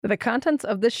The contents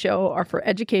of this show are for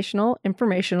educational,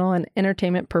 informational, and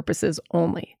entertainment purposes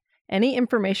only. Any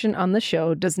information on the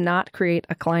show does not create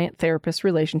a client-therapist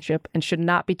relationship and should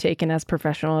not be taken as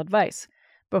professional advice.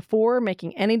 Before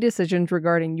making any decisions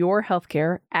regarding your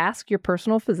healthcare, ask your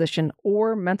personal physician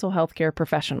or mental health care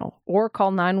professional, or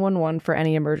call 911 for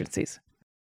any emergencies.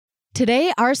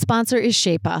 Today, our sponsor is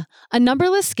Shapa, a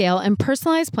numberless scale and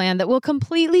personalized plan that will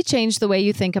completely change the way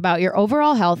you think about your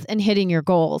overall health and hitting your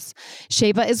goals.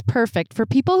 Shapa is perfect for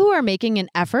people who are making an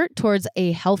effort towards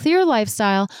a healthier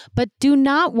lifestyle, but do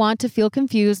not want to feel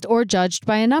confused or judged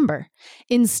by a number.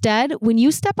 Instead, when you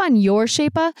step on your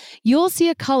Shapa, you'll see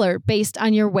a color based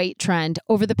on your weight trend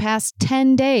over the past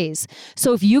 10 days.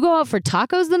 So if you go out for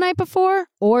tacos the night before,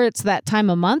 or it's that time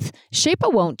of month, Shapa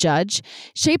won't judge.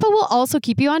 Shapa will also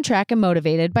keep you on track and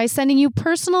motivated by sending you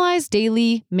personalized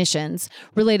daily missions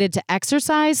related to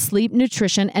exercise, sleep,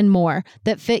 nutrition, and more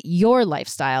that fit your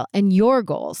lifestyle and your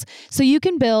goals so you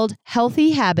can build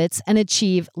healthy habits and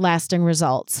achieve lasting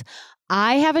results.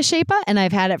 I have a Shapa and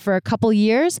I've had it for a couple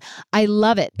years. I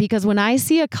love it because when I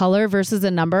see a color versus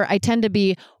a number, I tend to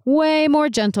be way more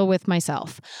gentle with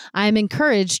myself. I'm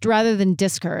encouraged rather than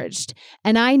discouraged.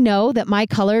 And I know that my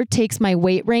color takes my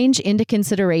weight range into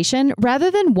consideration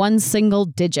rather than one single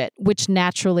digit, which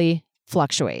naturally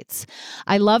fluctuates.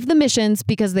 I love the missions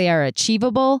because they are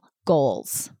achievable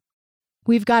goals.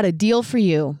 We've got a deal for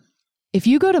you. If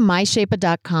you go to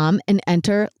myshapa.com and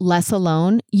enter Less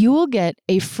Alone, you will get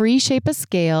a free Shapa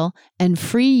scale and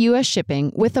free U.S.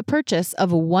 shipping with a purchase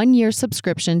of a 1-year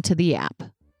subscription to the app.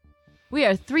 We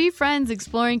are 3 friends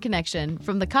exploring connection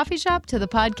from the coffee shop to the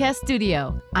podcast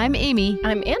studio. I'm Amy.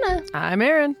 I'm Anna. I'm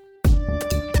Erin.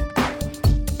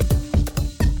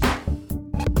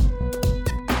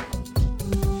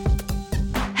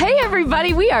 Hey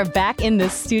everybody, we are back in the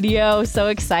studio. So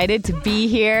excited to be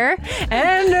here.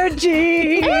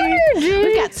 Energy!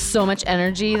 We've got so much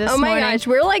energy this morning. Oh my gosh,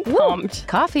 we're like pumped.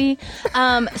 Coffee.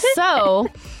 So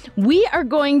we are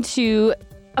going to,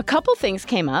 a couple things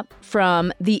came up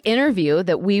from the interview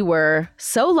that we were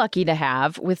so lucky to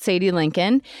have with Sadie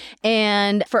Lincoln.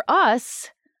 And for us,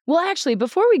 well, actually,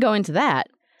 before we go into that,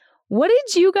 what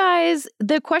did you guys,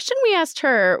 the question we asked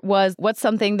her was, what's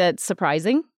something that's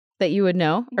surprising that you would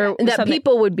know? Or That something-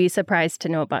 people would be surprised to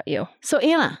know about you. So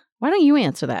Anna, why don't you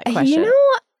answer that question? You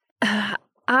know,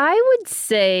 I would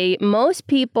say most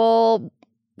people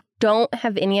don't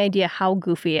have any idea how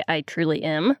goofy I truly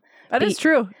am. That is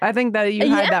true. I think that you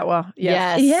hide Yeah. that well.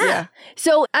 Yes. Yeah.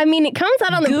 So, I mean, it comes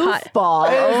out on the Goofball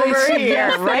It is over a here,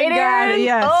 yes, right, thank God, Erin?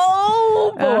 yes.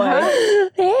 Oh, boy. Uh-huh.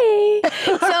 Hey.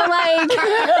 So, like,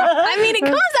 I mean, it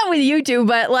comes out with YouTube,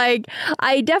 but, like,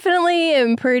 I definitely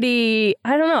am pretty,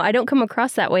 I don't know. I don't come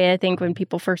across that way, I think, when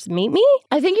people first meet me.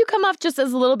 I think you come off just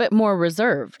as a little bit more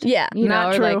reserved. Yeah. You know,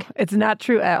 Not or true. like, It's not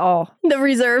true at all. The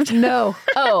reserved. No.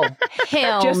 oh,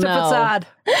 hell Just no. a facade.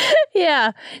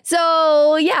 Yeah.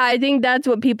 So, yeah, I think that's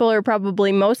what people are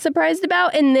probably most surprised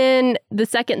about. And then the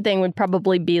second thing would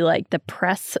probably be like the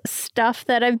press stuff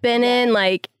that I've been in,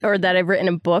 like, or that I've written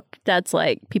a book. That's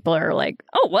like, people are like,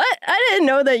 oh, what? I didn't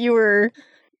know that you were.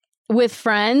 With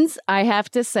friends, I have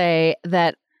to say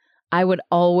that I would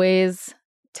always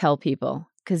tell people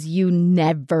because you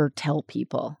never tell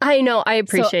people. I know. I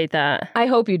appreciate that. I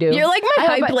hope you do. You're like my I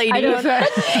hope hype lady. I don't-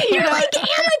 You're like,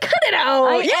 Anna, cut it out.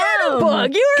 I You wrote am. a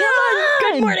book. You were on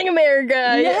Come Good on. Morning America.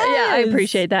 Yeah, I Yes.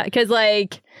 appreciate that. Because,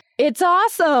 like, It's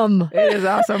awesome. It is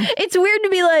awesome. it's weird to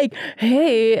be like,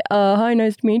 hey, hi,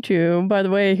 nice to meet you. By the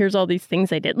way, here's all these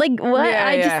things I did. Like, what?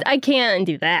 Yeah, I can't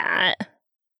do that.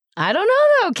 I don't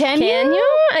know though. Can you?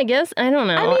 I guess. I don't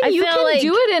know. I mean, you feel can like,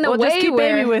 do it in a Well, way just keep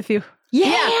where Amy with you.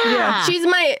 Yeah. She's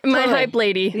my Totally. hype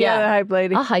lady. Yeah, the hype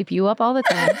lady. I'll hype you up all the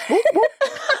time.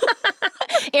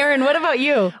 Erin, what about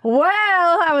you? Well,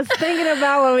 I was thinking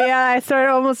about when I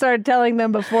almost started telling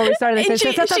them before we started. They And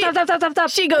said, stop.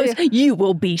 She goes, you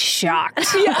will be shocked.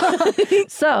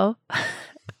 So,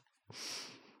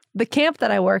 the camp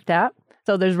that I worked at,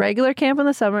 so there's regular camp in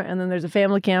the summer, and then there's a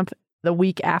family camp the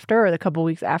week after or the couple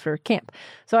weeks after camp.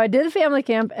 So I did a family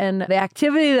camp, and the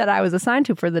activity that I was assigned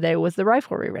to for the day was the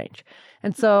riflery range.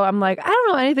 And so I'm like, I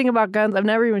don't know anything about guns. I've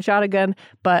never even shot a gun,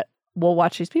 but we'll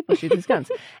watch these people shoot these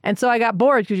guns. And so I got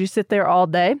bored because you sit there all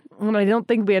day, and I don't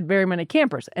think we had very many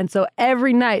campers. And so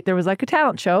every night there was like a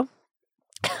talent show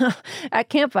at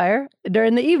campfire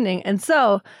during the evening. And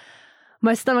so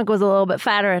my stomach was a little bit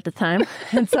fatter at the time.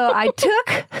 And so I took,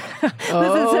 this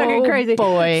is fucking crazy.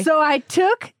 Boy. So I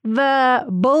took the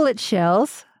bullet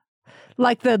shells,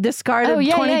 like the discarded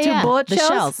 22 bullet The shells.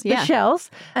 shells, The yeah. shells.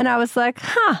 And I was like,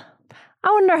 I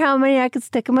wonder how many I could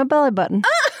stick in my belly button.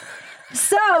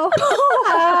 So,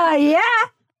 yeah.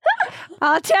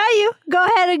 I'll tell you. Go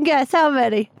ahead and guess how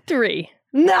many. 3.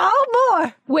 No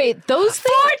more. Wait, those things?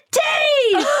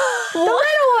 14! The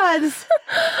little ones.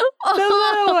 The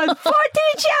little ones. 14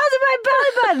 shells in my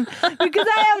belly button because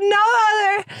I have no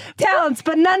other talents,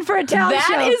 but none for a talent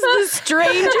show. That is the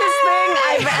strangest thing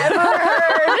I've ever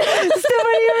heard.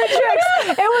 Stupid human tricks.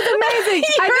 It was amazing.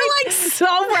 You're like so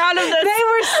proud of this. They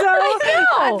were so.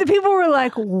 know. The people were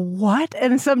like, "What?"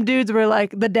 And some dudes were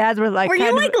like, the dads were like, Were you,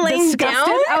 kind of like, laying disgusted.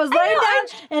 down? I was laying down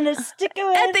and a stick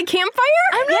of At the campfire?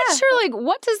 I'm not sure, like,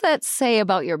 what does that say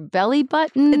about your belly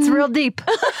button? It's real deep.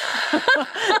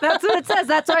 That's what it says.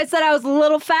 That's why I said I was a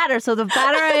little fatter. So the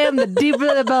fatter I am, the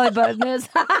deeper the belly button is.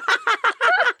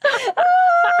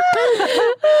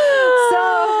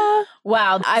 So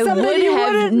wow, I something would you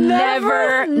have wouldn't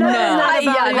never known. known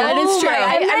about that you. is true.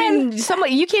 Right. I mean,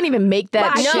 somebody you can't even make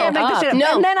that I shit can't make up. this shit up.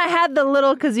 No. And then I had the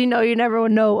little, because you never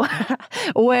know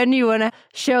when you want to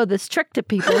show this trick to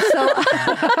people. So,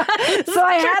 so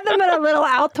I had them in a little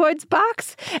Altoids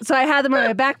box. So I had them in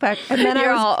my backpack, and then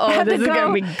You're all, had this to is go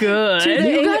going to be good. to the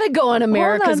You got to go on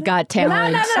America's on. Got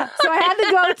Talent. No. So I had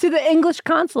to go to the English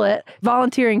consulate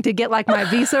volunteering to get like my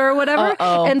visa or whatever.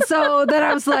 Uh-oh. And so then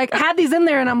I was like, I had these in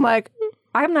there, and I'm like,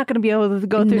 I'm not going to be able to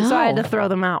go through. So I had to No. throw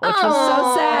them out, which was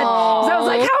so sad. So I was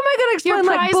like, how am I going to explain Your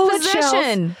like prized bullet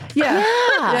possession. shells?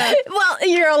 Yeah. Well,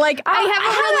 you're like, I have a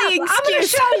really I'm going to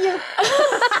excuse. show you.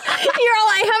 You're all,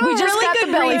 I have We a just really got good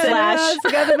the belly reason. flash.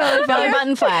 Got the belly Belly flash.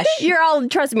 button flash. You're all,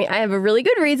 trust me, I have a really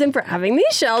good reason for having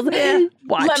these shells.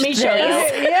 Watch Let me show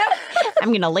this. you. Yep. I'm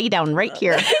going to lay down right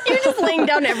here. You're just laying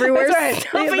down everywhere, That's right.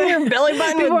 stuffing your belly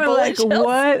button with People are bullet like, shells.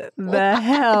 what the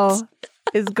hell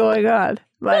is going on?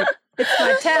 Like, it's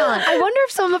my talent. I wonder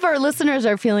if some of our listeners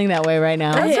are feeling that way right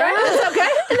now. That's Yeah. right. That's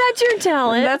okay. That's your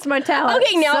talent. That's my talent.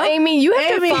 Okay, now, So- Amy, you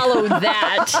have Amy. to follow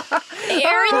that.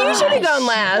 Erin, you should have gone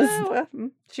last.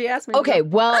 She asked me. to Okay, go.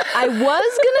 well, I was going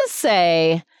to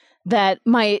say that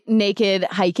my naked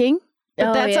hiking, but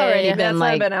Oh, that's yeah, already yeah. been That's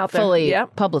already like been out there. fully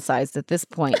Yep. publicized at this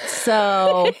point.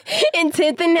 So It's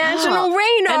hit the National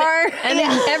Radar, and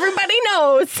everybody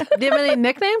knows. Do you have any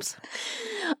nicknames?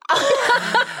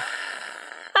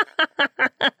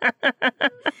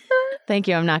 thank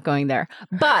you. I'm not going there.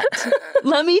 But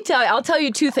let me tell you, I'll tell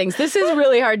you two things. This is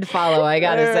really hard to follow, I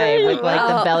got to say, with like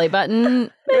the belly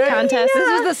button contest. This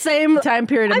is the same time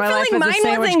period in my I life feel like as the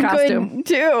mine sandwich wasn't costume. good,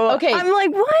 too. Okay. I'm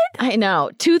like, what? I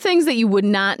know. Two things that you would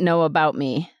not know about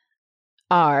me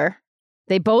are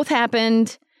they both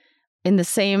happened in the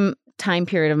same time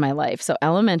period of my life. So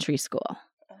elementary school.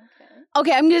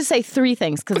 Okay, I'm going to say three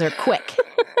things because they're quick.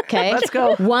 Okay. Let's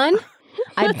go. One,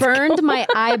 I burned my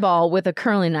eyeball with a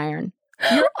curling iron.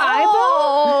 Your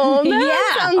Oh, that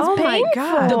Yeah. sounds Oh my painful.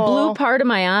 God. The blue part of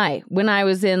my eye when I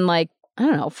was in like, I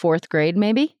don't know, 4th grade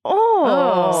maybe.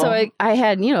 Oh. So I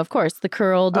had, of course, the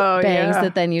curled Oh, bangs yeah.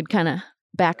 that then you'd kind of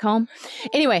back home.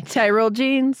 Anyway. Tyrol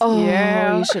jeans. Oh,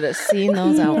 yeah. you should have seen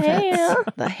those outfits. Yeah.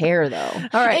 The hair, though.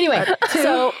 All right. Anyway,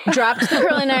 so dropped the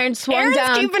curling iron, swung Erin's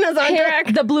down, keeping us on hit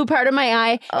track. the blue part of my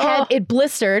eye, had it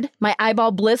blistered. My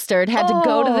eyeball blistered. Had to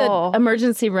go to Oh. the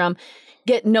emergency room,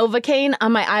 get Novocaine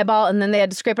on my eyeball, and then they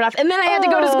had to scrape it off. And then I had to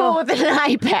go to school with an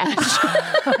eye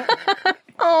patch.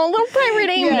 Oh, little pirate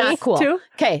Amy. Not cool. Two.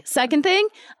 Okay, second thing,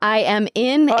 I am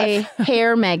in a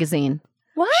hair magazine.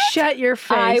 What? Shut your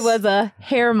face. I was a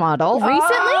hair model recently.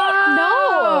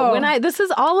 Oh. No, when this is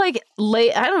all like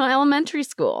late, I don't know, elementary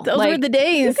school. Those like, were the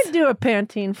days. You could do a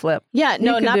Pantene flip. Yeah,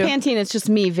 no, could not do. Pantene. It's just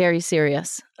me, very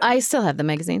serious. I still have the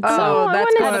magazine. Oh, so I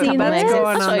that's wanna going, see that's this. going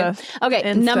I'll on show you. the. Okay,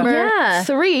 Insta. number Yeah.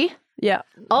 3. Yeah.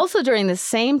 Also during the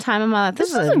same time of my life. This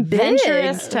is wasn't big.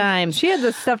 adventurous time. She had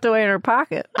this stuffed away in her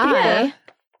pocket. I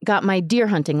got my deer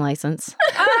hunting license.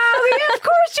 Oh, yeah, of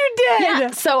course you did.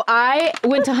 Yeah, so I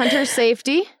went to hunter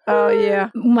safety. Oh, yeah.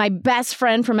 My best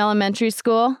friend from elementary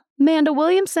school, Amanda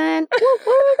Williamson. Woo,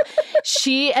 woo.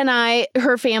 She and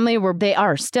her family they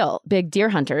are still big deer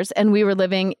hunters. And we were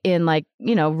living in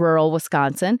rural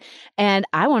Wisconsin. And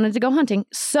I wanted to go hunting.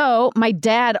 So my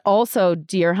dad also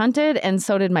deer hunted and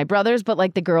so did my brothers. But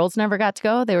the girls never got to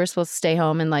go. They were supposed to stay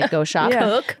home and go shop. Yeah.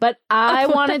 Cook. But I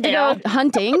wanted to go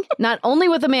hunting, not only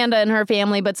with Amanda and her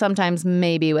family, but sometimes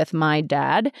maybe with my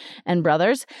dad and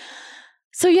brothers.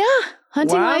 So yeah,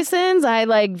 hunting Wow. license.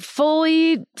 I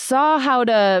fully saw how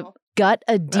to gut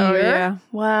a deer. Oh, yeah.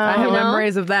 Wow. I have You know?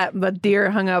 memories of that. The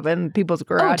deer hung up in people's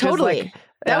garages. totally.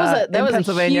 That in was a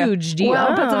Pennsylvania. huge deal. Well,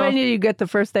 in Wow. Pennsylvania, you get the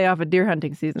first day off of deer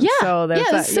hunting season. Yeah, So there's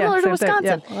yeah, that. it's similar to same thing.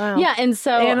 Wisconsin. Yeah. Wow. Yeah, and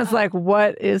so Anna's like,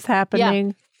 what is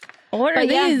happening? What are But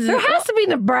yeah, these? There has to be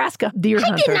Nebraska deer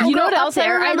hunter. You know what else I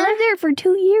remember? I lived there for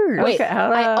 2 years. Wait,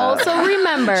 I also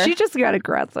remember. She just got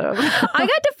aggressive. I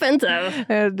got defensive.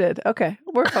 It did. Okay,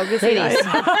 we're focusing on Ladies.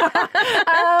 you.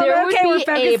 There would we're be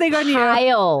focusing a on you.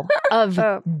 pile of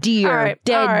deer, All right,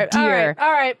 dead all right, deer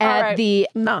all right, all at right. the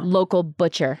No. local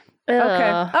butcher. Okay.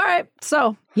 Ugh. All right.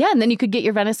 So Yeah, and then you could get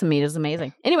your venison meat. It was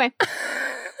amazing. Anyway,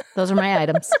 those are my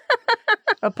items.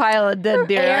 a pile of dead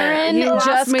deer. Aaron You lost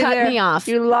just cut there. me off.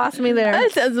 You lost me there.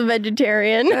 That says a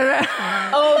vegetarian.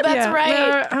 Oh, that's Yeah.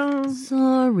 right. No,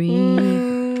 Sorry.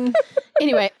 mm,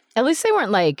 Anyway, at least they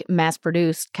weren't like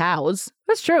mass-produced cows.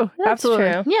 that's true. That's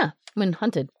Absolutely. true. Yeah, when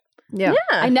hunted. Yeah.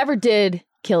 I never did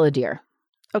kill a deer.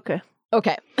 Okay.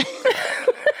 Okay.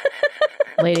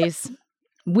 Ladies,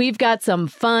 we've got some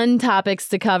fun topics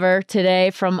to cover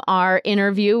today from our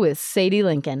interview with Sadie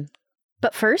Lincoln.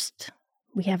 But first,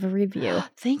 we have a review.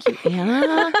 Thank you,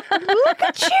 Anna. Look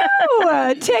at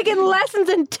you taking lessons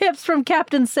and tips from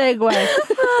Captain Segway.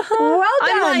 Well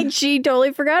I'm done. like, she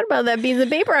totally forgot about that piece of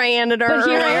paper I handed her. But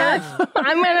here I earlier.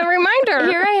 I'm going to remind her.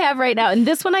 Here I have right now. And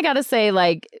this one I got to say,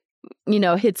 like, you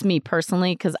know, hits me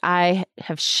personally because I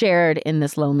have shared in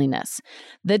this loneliness.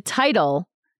 The title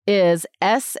is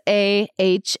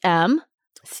SAHM,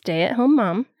 Stay-at-home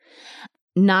mom.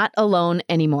 Not Alone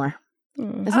Anymore.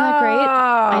 Isn't that great?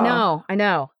 I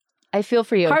know. I feel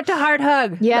for you. Heart to heart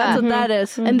hug. Yeah. That's what that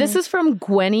is. And this is from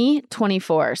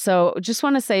Gwenny24. So just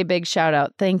want to say a big shout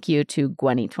out. Thank you to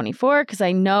Gwenny24 because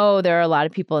I know there are a lot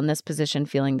of people in this position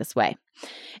feeling this way.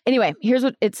 Anyway, here's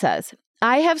what it says.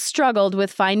 I have struggled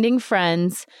with finding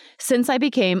friends since I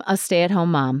became a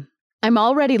stay-at-home mom. I'm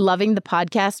already loving the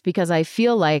podcast because I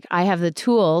feel like I have the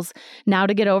tools now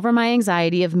to get over my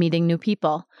anxiety of meeting new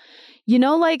people. You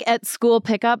know, like at school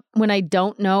pickup when I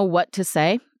don't know what to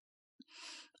say?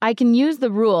 I can use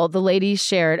the rule the ladies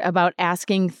shared about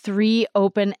asking 3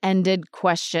 open-ended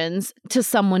questions to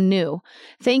someone new.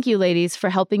 Thank you, ladies, for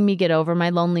helping me get over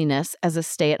my loneliness as a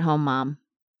stay-at-home mom.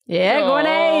 Yeah,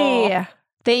 Gwenny.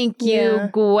 Thank you, Yeah.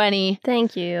 Gwenny.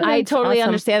 Thank you. I That's totally awesome.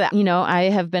 understand that. You know, I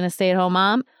have been a stay-at-home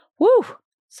mom. Woo!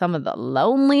 Some of the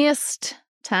loneliest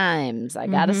times, I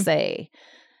gotta say.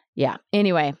 Yeah.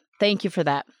 Anyway, thank you for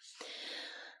that.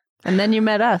 And then you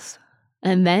met us.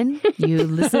 And then you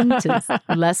listen to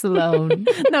Less Alone.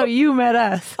 No, you met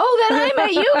us. Oh, then I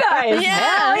met you guys. Yeah.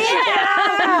 Hell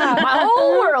yeah. My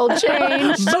whole world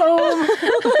changed. Boom.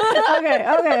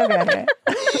 Okay.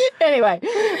 Anyway,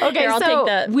 okay, Here, I'll so take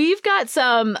that. we've got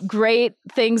some great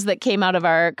things that came out of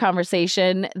our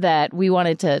conversation that we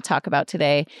wanted to talk about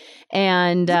today.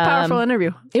 And Powerful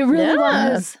interview. it really Yeah.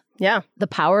 was. Yeah. The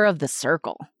power of the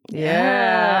circle.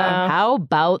 Yeah. How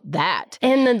about that?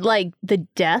 And then, like, the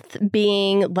death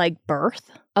being like birth.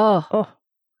 Oh,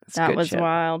 It's That good was shit.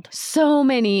 wild. so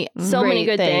many many great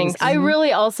good things. I Mhm.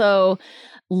 really also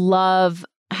love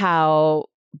how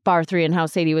Bar 3 and how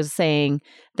Sadie was saying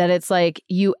that it's like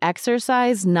you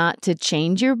exercise not to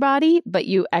change your body, but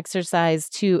you exercise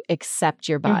to accept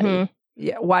your body. Mhm.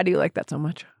 Yeah. Why do you like that so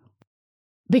much?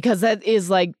 Because that is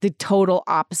like the total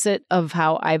opposite of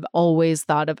how I've always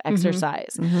thought of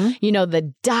exercise. You know,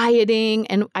 the dieting,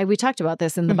 and we talked about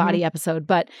this in the body episode,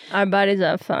 but Our bodies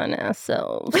are fun ass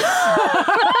selves. Say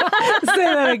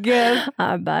that again.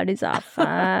 Our bodies are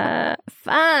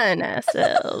fine ass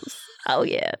selves. Oh,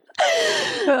 yeah.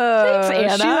 Thanks,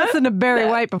 She Anna. listened to Barry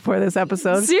White before this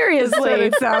episode. That's what seriously.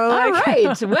 it sounded All like.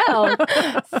 right. Well,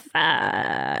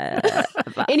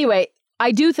 Fine. anyway,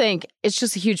 I do think it's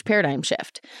just a huge paradigm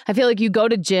shift. I feel like you go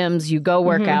to gyms, you go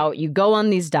work out, you go on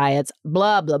these diets,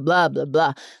 blah, blah, blah, blah,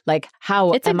 blah. Like,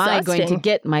 how It's am I going to exhausting.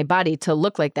 get my body to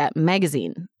look like that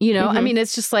magazine? You know, I mean,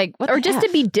 it's just like, what Or the just F?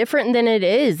 to be different than it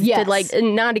is. Yes. To like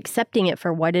not accepting it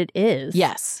for what it is.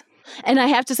 Yes. And I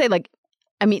have to say, like,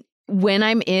 I mean, when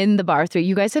I'm in the Bar 3,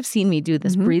 you guys have seen me do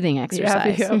this breathing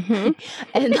exercise. Yeah. Mhm.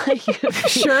 And like,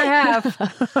 Sure have.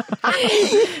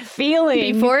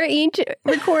 feeling. Before each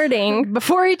recording,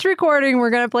 Before each recording, we're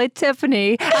going to play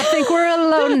Tiffany. I think we're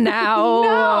alone now.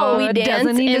 No, we dance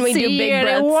Doesn't need and to we do see big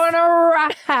anyone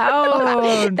breaths.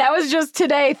 around. That was just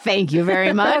today. Thank you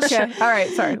very much. Okay. All right.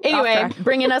 Sorry. Off Anyway, track.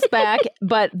 bringing us back,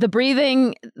 but the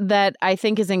breathing that I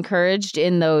think is encouraged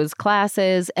in those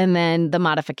classes and then the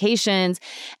modifications.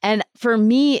 And for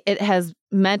me, it has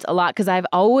meant a lot because I've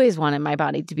always wanted my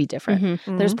body to be different.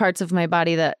 Mhm. There's parts of my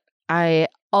body that I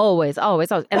always,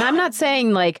 and I'm not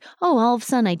saying like, oh, all of a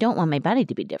sudden I don't want my body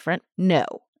to be different. No.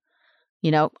 You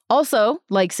know, also,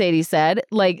 like Sadie said,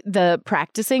 like the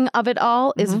practicing of it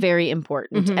all is very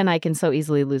important. Mhm. And I can so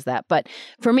easily lose that. But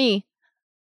for me,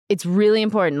 it's really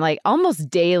important, like almost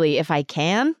daily, if I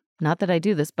can, not that I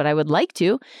do this, but I would like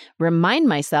to remind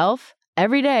myself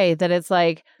every day that it's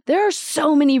like, there are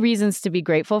so many reasons to be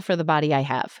grateful for the body I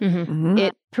have. Mhm.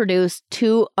 It produced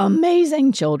 2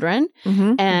 amazing children.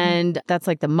 Mhm. And that's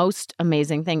like the most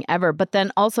amazing thing ever. But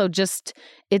then also just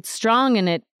it's strong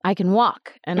and I can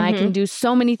walk and I can do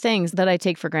so many things that I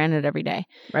take for granted every day.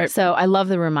 Right. So I love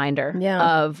the reminder Yeah.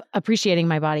 of appreciating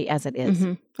my body as it is.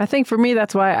 I think for me,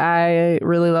 that's why I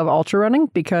really love ultra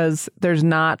running, because there's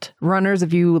not runners,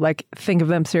 if you like think of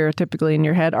them stereotypically in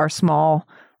your head, are small,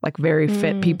 like very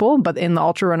fit people. But in the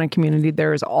ultra running community,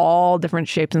 there's all different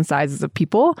shapes and sizes of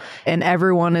people, and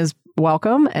everyone is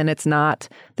welcome, and it's not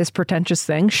this pretentious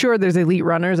thing. Sure, there's elite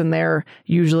runners and they're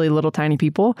usually little tiny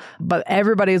people, but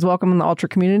everybody is welcome in the ultra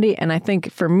community. And I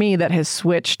think for me, that has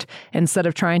switched. Instead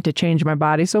of trying to change my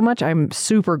body so much, I'm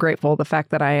super grateful the fact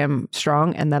that I am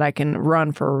strong and that I can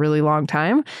run for a really long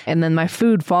time. And then my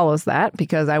food follows that,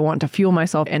 because I want to fuel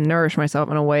myself and nourish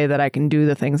myself in a way that I can do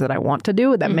the things that I want to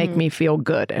do that make me feel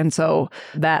good. And so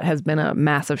that has been a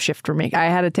massive shift for me. I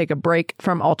had to take a break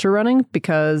from ultra running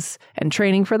and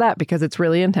training for that, because it's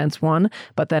really intense, one,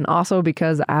 but then also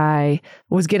because I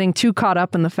was getting too caught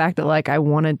up in the fact that like I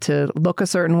wanted to look a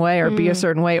certain way or be a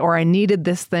certain way, or I needed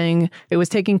this thing. It was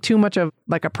taking too much of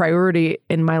like a priority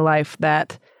in my life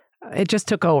that it just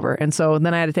took over. And so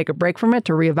then I had to take a break from it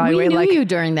to reevaluate. We knew like you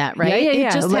during that, right? Yeah.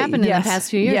 It just happened in the past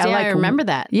few years. Yeah, like, I remember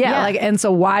that. Yeah, like, and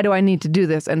so why do I need to do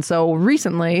this? And so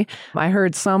recently I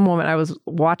heard some woman, I was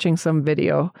watching some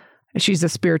video. She's a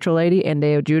spiritual lady,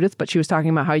 Andeo Judith, but she was talking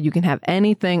about how you can have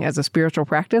anything as a spiritual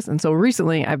practice. And so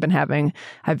recently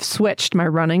I've switched my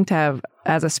running to have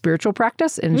as a spiritual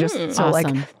practice, and just so awesome.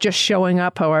 like just showing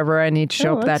up however I need to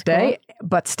show up that day,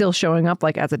 but still showing up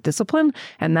like as a discipline.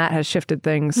 And that has shifted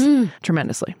things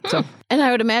tremendously. So, And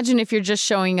I would imagine if you're just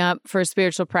showing up for a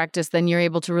spiritual practice, then you're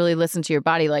able to really listen to your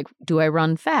body. Like, do I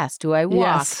run fast? Do I walk?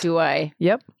 Yes. Do I?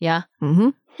 yep. Yeah. Mm-hmm.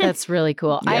 That's really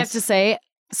cool. I have Yes. to say,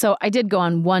 so I did go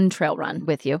on one trail run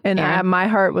with you. And Erin. my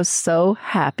heart was so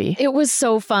happy. It was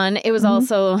so fun. It was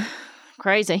also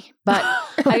crazy. But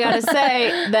I got to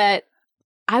say that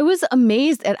I was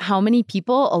amazed at how many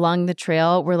people along the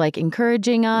trail were like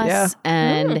encouraging us. Yeah.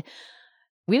 And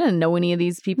we didn't know any of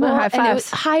these people. No, high And it was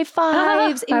fives. high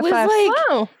fives. It High was fives. like,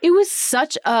 Wow. it was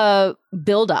such a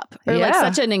buildup or like Yeah.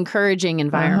 such an encouraging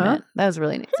environment. That was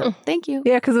really neat. So thank you.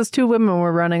 Yeah, because those 2 women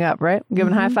were running up, right?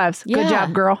 Giving high fives. Good Yeah.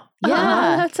 job, girl. Yeah.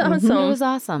 Oh, that's awesome. It was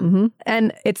awesome. Mm-hmm.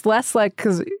 And it's less like,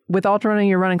 because with ultra running,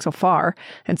 you're running so far.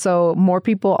 And so more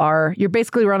people you're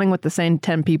basically running with the same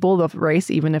 10 people, the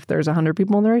race, even if there's 100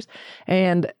 people in the race.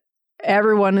 And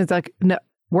everyone is like, no,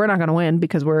 we're not going to win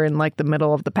because we're in like the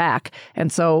middle of the pack.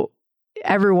 And so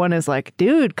everyone is like,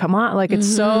 dude, come on. Like, it's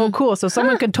so cool. So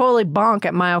someone could totally bonk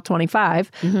at mile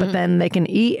 25, but then they can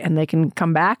eat and they can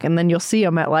come back. And then you'll see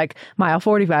them at like mile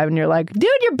 45 and you're like, dude,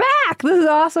 you're back. This is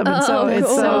awesome. And so it's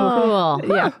So so,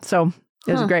 cool. yeah. So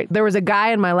it was great. There was a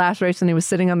guy in my last race and he was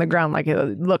sitting on the ground, like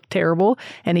it looked terrible,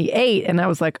 and he ate. And I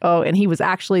was like, oh, and he was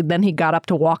actually, then he got up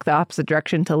to walk the opposite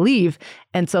direction to leave.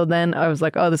 And so then I was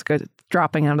like, oh, this guy's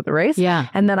dropping out of the race. Yeah.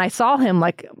 And then I saw him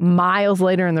like miles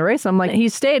later in the race. I'm like, he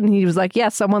stayed, and he was like, yeah,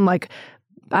 someone like,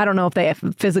 I don't know if they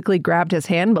physically grabbed his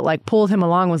hand, but like pulled him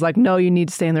along, was like, no, you need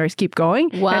to stay in the race, keep going.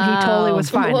 And he totally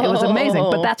was fine. It was amazing.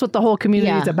 But that's what the whole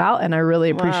community is about. And I really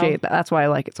appreciate that. That's why I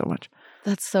like it so much.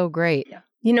 That's so great.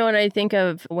 You know what I think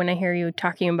of when I hear you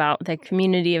talking about the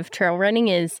community of trail running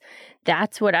is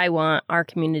that's what I want our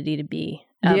community to be.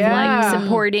 Of Yeah. like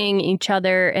supporting each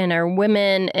other and our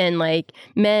women and like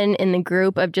men in the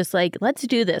group of just like, let's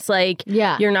do this. Like,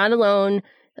 Yeah. you're not alone.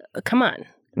 Come on.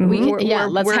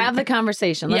 Let's have the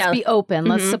conversation. Let's be open.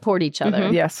 Let's support each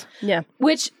other. Yes. Yeah.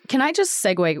 Which, can I just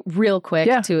segue real quick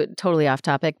to totally off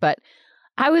topic? But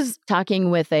I was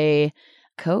talking with a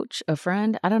coach, a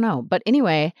friend, I don't know. But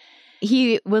anyway,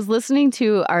 he was listening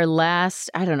to our last,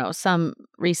 I don't know, some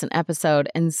recent episode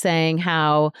and saying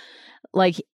how,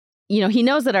 like, you know, he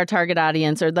knows that our target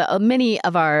audience or the many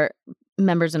of our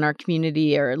members in our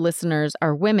community or listeners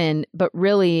are women, but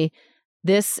really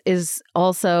this is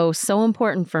also so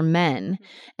important for men.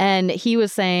 And he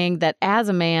was saying that as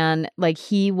a man, like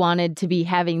he wanted to be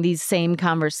having these same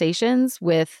conversations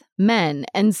with men.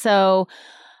 And so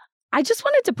I just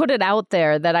wanted to put it out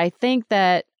there that I think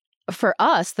that for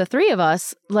us, the 3 of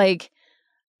us, like,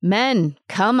 men,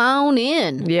 come on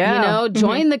in. Yeah. You know,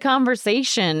 join the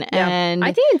conversation. Yeah. And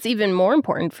I think it's even more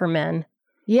important for men,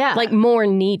 yeah. like more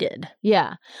needed.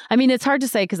 Yeah. I mean, it's hard to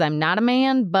say because I'm not a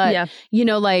man, but, you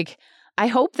know, like, I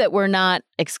hope that we're not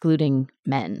excluding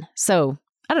men. So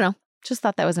I don't know. Just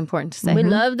thought that was important to say. We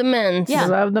love the men. Yeah.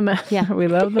 We love the men. Yeah. We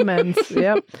love the men's.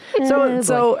 Yep.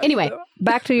 So Anyway.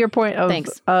 back to your point of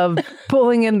Thanks. of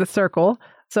pulling in the circle.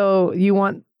 So you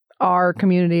want our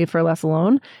community for Less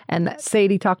Alone. And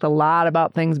Sadie talked a lot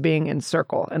about things being in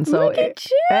circle. And so Look at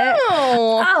you.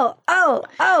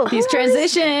 Oh. These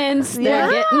transitions, they're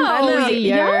getting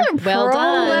easier. Y'all are Well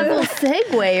done. pro-level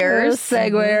seguers.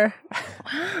 Segue.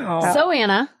 Wow. So,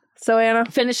 Anna, Anna,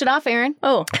 finish it off, Aaron.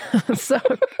 Oh, so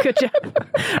good job.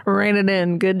 Rein it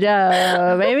in. Good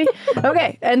job, baby.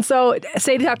 Okay. And so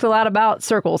Sadie talked a lot about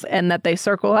circles and that they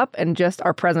circle up and just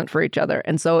are present for each other.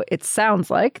 And so it sounds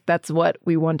like that's what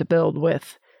we want to build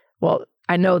with. Well,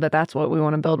 I know that that's what we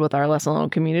want to build with our Less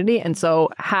Alone community. And so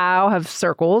how have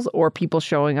circles or people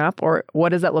showing up, or what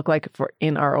does that look like for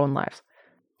in our own lives?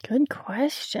 good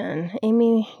question.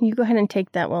 Amy, you go ahead and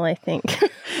take that while I think.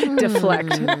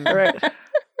 Deflect. Right.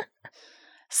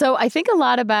 So I think a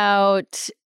lot about,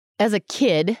 as a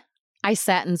kid, I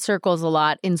sat in circles a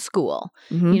lot in school.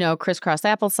 Mhm. You know, crisscross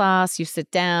applesauce, you sit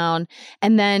down.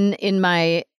 And then in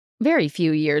my very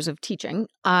few years of teaching,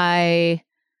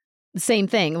 same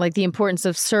thing, like the importance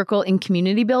of circle in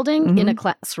community building in a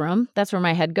classroom. That's where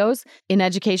my head goes. In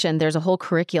education, there's a whole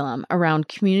curriculum around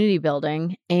community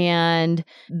building and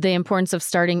the importance of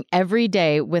starting every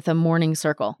day with a morning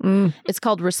circle. Mm. It's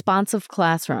called Responsive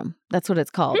Classroom. That's what it's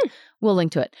called. We'll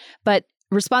link to it. But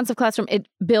Responsive Classroom, it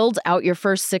builds out your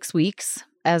first 6 weeks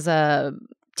as a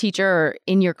teacher or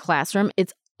in your classroom.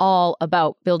 It's all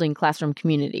about building classroom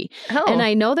community. Oh. And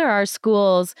I know there are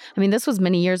schools, I mean, this was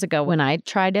many years ago when I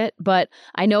tried it, but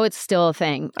I know it's still a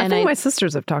thing. I And think my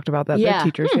sisters have talked about that. Yeah. They're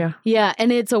teachers, yeah. yeah,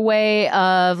 and it's a way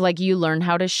of like you learn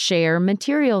how to share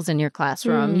materials in your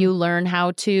classroom. You learn how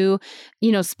to,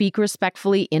 you know, speak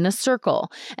respectfully in a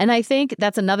circle. And I think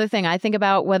that's another thing I think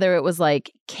about, whether it was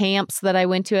like camps that I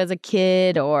went to as a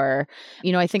kid or,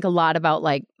 you know, I think a lot about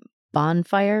like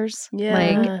bonfires, Yeah.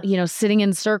 like, you know, sitting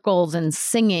in circles and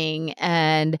singing.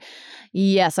 And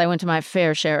yes, I went to my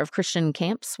fair share of Christian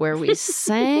camps where we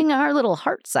sang our little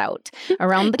hearts out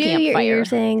around the Do your campfire. ears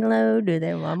hang low? Do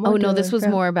they want more? Oh, no, Do this they was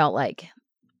grow? more about like,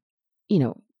 you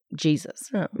know, Jesus,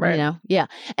 Oh, Right. you know? Yeah.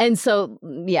 And so,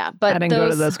 yeah, but I didn't go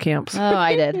to those camps. Oh,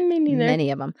 I did. Me neither.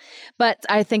 Many of them. But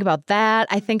I think about that.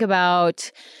 I think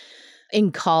about in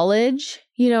college,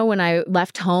 you know, when I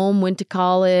left home, went to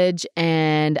college,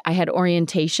 and I had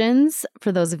orientations.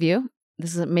 For those of you,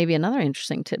 this is maybe another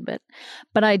interesting tidbit,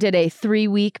 but I did a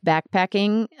 3-week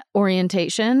backpacking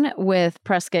orientation with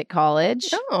Prescott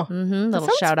College. Oh, Little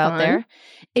sounds shout out fun. there.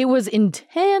 It was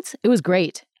intense. It was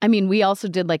great. I mean, we also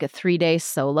did like a 3-day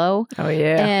solo Oh,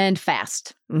 yeah. and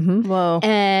fast. Mm-hmm. whoa.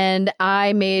 And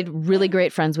I made really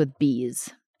great friends with bees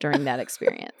during that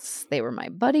experience. They were my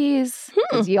buddies.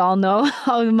 As you all know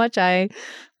how much I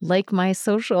like my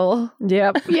social.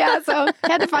 Yep. Yeah, so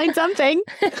had to find something.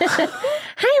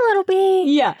 Hi, little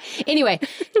bee. Yeah. Anyway,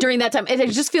 during that time, I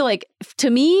just feel like, to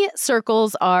me,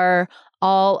 circles are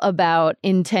all about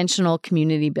intentional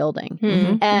community building.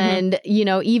 Mhm. And, you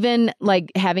know, even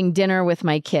like having dinner with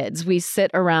my kids, we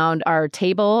sit around our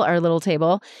table, our little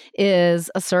table is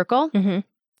a circle. Mhm.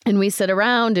 And we sit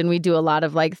around and we do a lot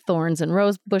of like thorns and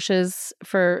rose bushes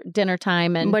for dinner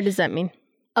time. And What does that mean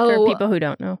for people who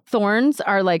don't know? thorns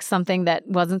are like something that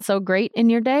wasn't so great in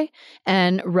your day,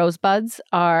 and rosebuds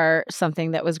are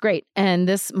something that was great. And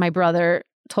this, my brother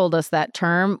told us that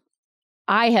term.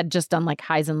 I had just done like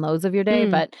highs and lows of your day,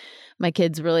 but my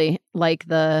kids really like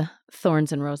the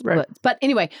thorns and rosebuds. Right. But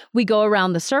anyway, we go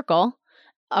around the circle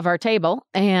of our table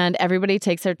and everybody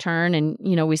takes their turn, and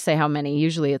you know, we say how many.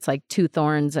 Usually it's like 2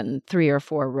 thorns and 3 or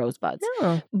 4 rosebuds.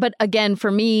 Oh. But again,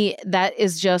 for me, that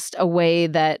is just a way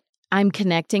that I'm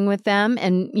connecting with them,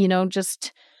 and you know,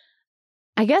 just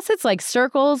I guess it's like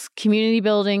circles, community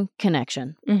building,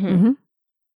 connection. Mm-hmm.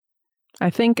 I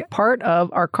think part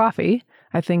of our coffee,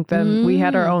 I think that we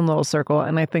had our own little circle.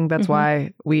 And I think that's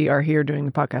why we are here doing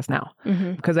the podcast now.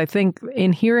 Mm-hmm. Because I think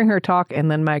in hearing her talk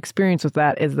and then my experience with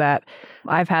that is that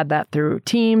I've had that through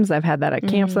teams. I've had that at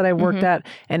camps that I've worked at.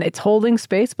 And it's holding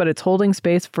space, but it's holding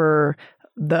space for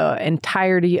the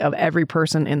entirety of every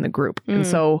person in the group. And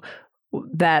so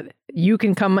that you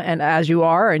can come and as you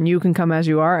are, and you can come as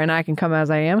you are, and I can come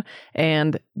as I am.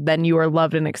 And then you are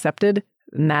loved and accepted.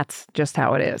 And that's just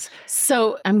how it is.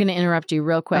 So I'm going to interrupt you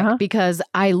real quick because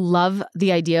I love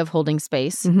the idea of holding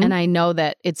space, and I know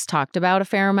that it's talked about a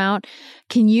fair amount.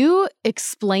 Can you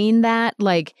explain that?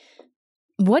 Like,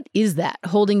 what is that,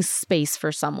 holding space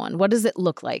for someone? What does it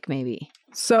look like, maybe?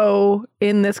 So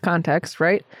in this context,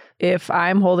 right, if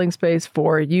I'm holding space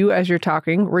for you as you're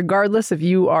talking, regardless if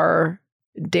you are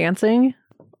dancing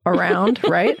around,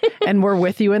 right? And we're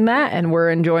with you in that and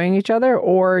we're enjoying each other,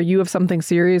 or you have something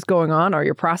serious going on or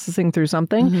you're processing through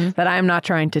something that I'm not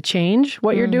trying to change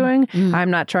what you're doing. I'm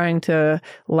not trying to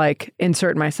like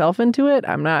insert myself into it.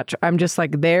 I'm just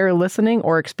like there listening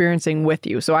or experiencing with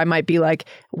you. So I might be like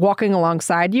walking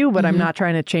alongside you, but I'm not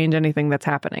trying to change anything that's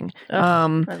happening. I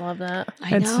love that.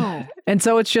 I know. And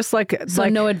so it's just like, So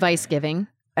no advice giving.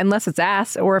 unless it's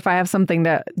asked, or if I have something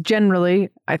that generally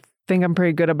I think I'm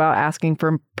pretty good about asking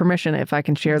for permission if I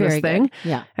can share Very this thing. good.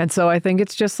 Yeah. And so I think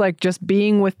it's just like just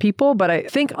being with people. But I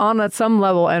think on some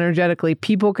level, energetically,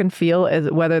 people can feel as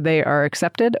whether they are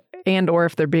accepted and or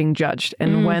if they're being judged.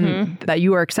 And when that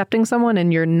you are accepting someone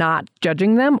and you're not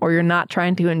judging them, or you're not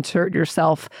trying to insert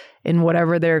yourself in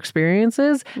whatever their experience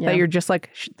is, that you're just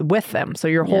like with them. So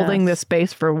you're holding this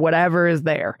space for whatever is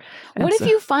there. And What if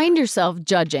you find yourself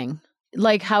judging?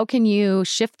 Like, how can you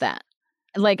shift that?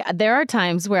 Like, there are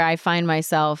times where I find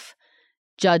myself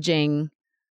judging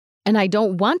and I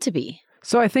don't want to be.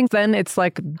 So I think then it's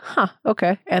like,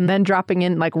 okay. And then dropping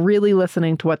in, like really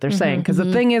listening to what they're saying. Because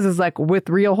the thing is like with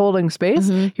real holding space,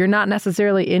 you're not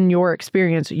necessarily in your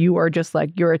experience. You are just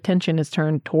like, your attention is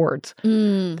turned towards.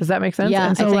 Does that make sense? Yeah,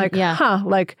 and so I think,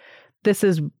 like this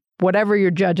is whatever you're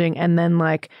judging. And then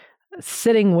like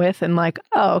sitting with and like,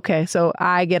 oh, okay. So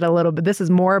I get a little bit, this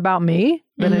is more about me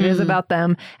than it is about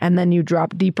them. And then you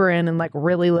drop deeper in and like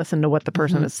really listen to what the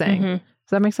person is saying. Does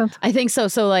that make sense? I think so.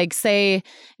 So like say,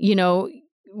 you know,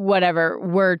 whatever,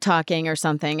 we're talking or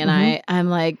something and I'm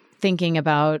like thinking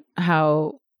about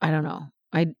how, I don't know,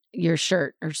 your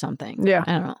shirt or something. Yeah.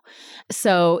 I don't know.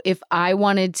 So if I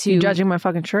wanted to... You judging my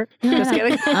fucking shirt? Just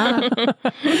kidding.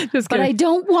 Just but kidding. I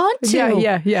don't want to.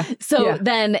 Yeah. So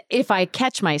then if I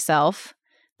catch myself,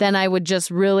 then I would just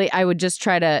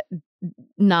try to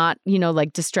not, you know,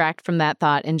 like distract from that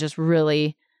thought and just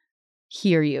really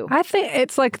hear you. I think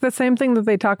it's like the same thing that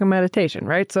they talk in meditation,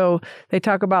 right? So they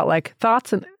talk about like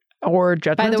thoughts or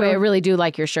judgments. By the way, I really do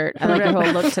like your shirt. I like your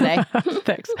whole look today.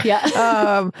 Thanks.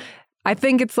 Yeah. I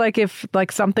think it's like if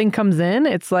like something comes in,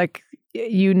 it's like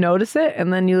you notice it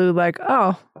and then you like,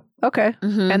 oh, okay.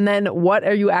 And then what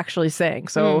are you actually saying?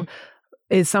 So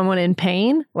is someone in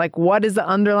pain? Like what is the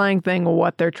underlying thing of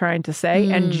what they're trying to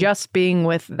say? And just being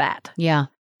with that. Yeah.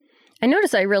 I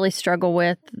notice I really struggle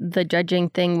with the judging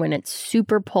thing when it's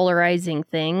super polarizing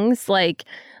things like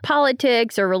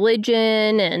politics or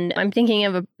religion. And I'm thinking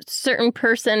of a certain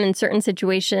person in certain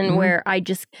situation where I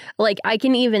just like, I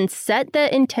can even set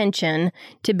the intention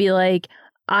to be like,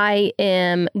 I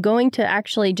am going to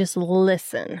actually just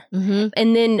listen.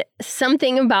 And then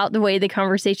something about the way the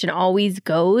conversation always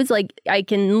goes, like I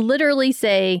can literally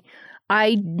say,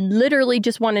 I literally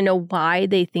just want to know why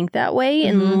they think that way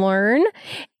and learn.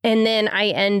 And then I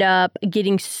end up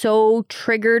getting so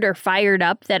triggered or fired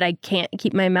up that I can't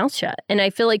keep my mouth shut. And I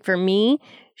feel like for me,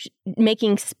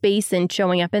 making space and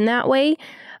showing up in that way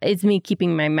is me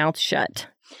keeping my mouth shut.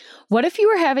 What if you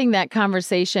were having that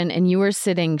conversation and you were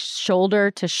sitting shoulder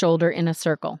to shoulder in a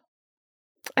circle?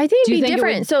 I think Do you it'd be think it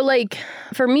different. would- So like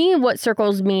for me, what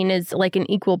circles mean is like an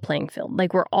equal playing field.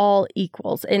 Like we're all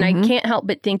equals. And I can't help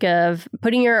but think of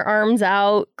putting your arms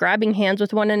out, grabbing hands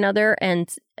with one another,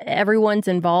 and everyone's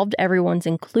involved, everyone's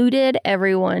included,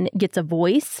 everyone gets a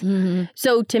voice.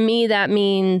 So to me, that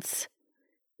means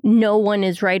no one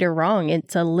is right or wrong.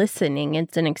 It's a listening,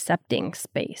 it's an accepting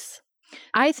space.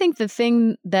 I think the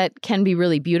thing that can be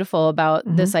really beautiful about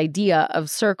this idea of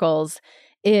circles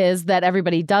is that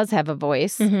everybody does have a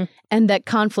voice and that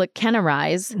conflict can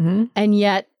arise and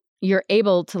yet you're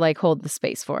able to like hold the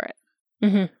space for it.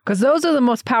 Because those are the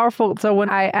most powerful. So when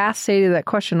I asked Sadie that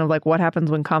question of like what happens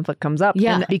when conflict comes up,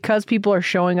 and because people are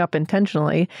showing up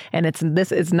intentionally, and it's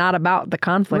not about the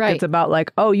conflict. Right. It's about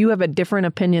like, oh, you have a different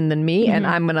opinion than me, and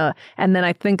and then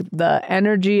I think the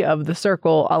energy of the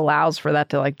circle allows for that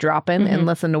to like drop in and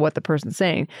listen to what the person's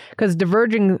saying. Because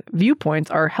diverging viewpoints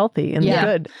are healthy and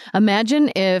good.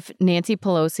 Imagine if Nancy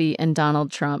Pelosi and Donald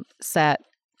Trump sat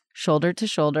shoulder to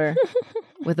shoulder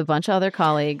with a bunch of other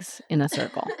colleagues in a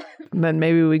circle. Then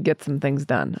maybe we'd get some things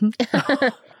done.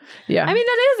 Yeah. I mean,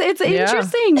 it's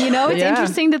interesting, you know, it's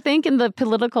interesting to think in the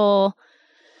political,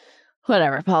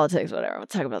 whatever, politics, whatever. We'll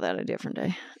talk about that a different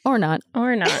day. Or not.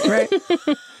 Or not, right?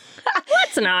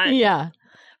 Let's not. Yeah.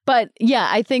 But yeah,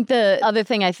 I think the other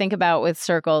thing I think about with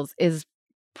circles is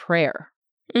prayer.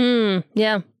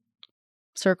 Yeah.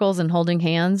 Circles and holding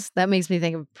hands. That makes me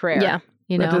think of prayer. Yeah.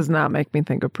 You know? That does not make me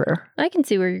think of prayer. I can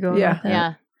see where you're going with that.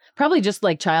 Yeah. Probably just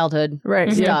like childhood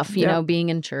stuff, you know, being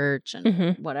in church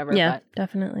and whatever. Yeah, but,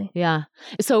 definitely. yeah.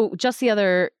 So just the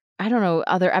other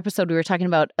episode we were talking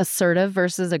about assertive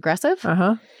versus aggressive.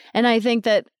 And I think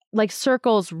that like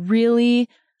circles really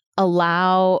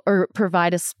allow or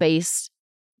provide a space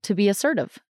to be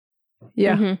assertive.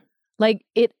 Yeah. Mhm. Like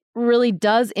it really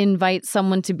does invite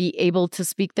someone to be able to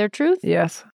speak their truth,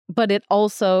 Yes. but it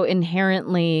also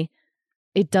inherently,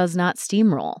 it does not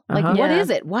steamroll. Like, Uh-huh. what Yeah. is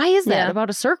it? Why is that Yeah. about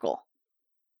a circle?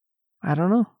 I don't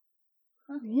know.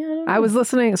 Yeah, don't I know. was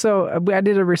listening. So I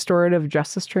did a restorative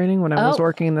justice training when I was Oh.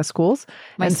 working in the schools.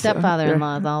 My And so-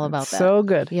 stepfather-in-law is all about that. So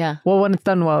good. Yeah. Well, when it's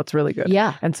done well, it's really good.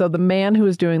 Yeah. And so the man who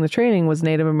was doing the training was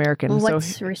Native American. Well, so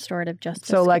what's restorative justice?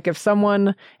 So like if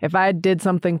I did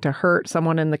something to hurt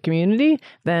someone in the community,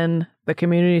 then the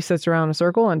community sits around a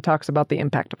circle and talks about the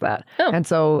impact of that. Oh. And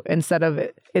so instead of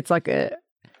it's like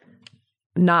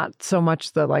not so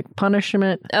much the like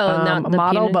punishment not the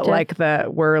model, but punitive? like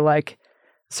we're like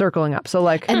circling up. So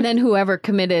like And then whoever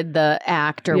committed the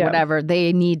act or Yeah. whatever,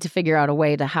 they need to figure out a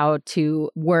way to how to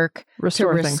work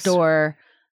restore to things. restore.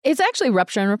 It's actually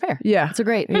rupture and repair. Yeah. It's a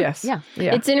great. Yes. Yeah.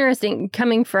 Yeah. It's interesting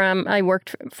coming from, I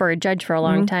worked for a judge for a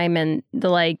long time, and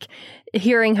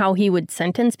hearing how he would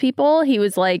sentence people, he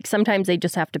was like, sometimes they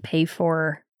just have to pay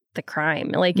for the crime.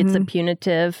 Like it's a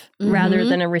punitive rather Mhm.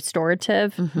 than a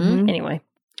restorative. Mhm. Anyway.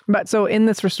 But so in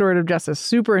this restorative justice,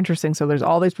 super interesting. So there's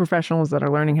all these professionals that are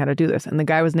learning how to do this. And the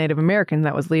guy was Native American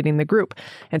that was leading the group.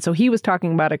 And so he was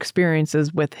talking about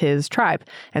experiences with his tribe.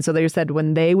 And so they said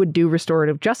when they would do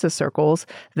restorative justice circles,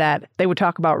 that they would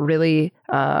talk about really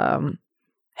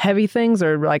heavy things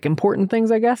or like important things,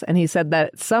 I guess. And he said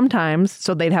that sometimes,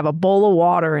 so they'd have a bowl of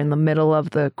water in the middle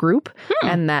of the group,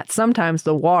 and that sometimes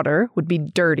the water would be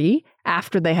dirty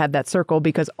after they had that circle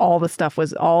because all the stuff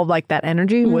was all like that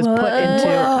energy was put into,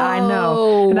 I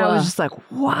know. And I was just like,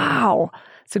 wow,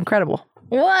 it's incredible.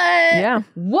 What? Yeah.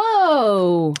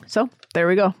 Whoa. So there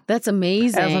we go. That's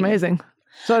amazing. That's amazing.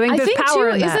 So I think I there's think power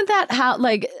too, in that. isn't that how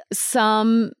like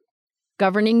some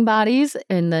governing bodies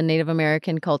in the Native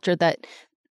American culture that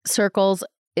circles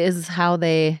is how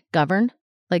they govern?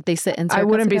 Like they sit in circles. I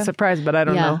wouldn't be together? surprised, but I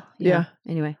don't know. Yeah.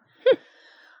 Anyway.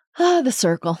 The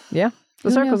circle. The Who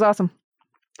knew? circle's awesome.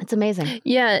 It's amazing.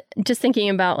 Yeah, just thinking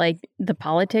about like the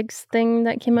politics thing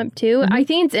that came up too. I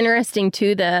think it's interesting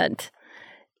too that,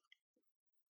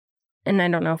 and I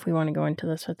don't know if we want to go into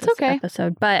this with this okay.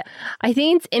 episode, but I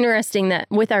think it's interesting that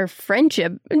with our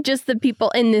friendship, just the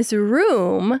people in this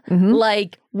room,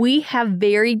 like we have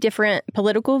very different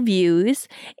political views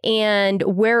and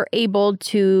we're able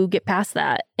to get past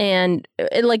that. And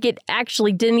it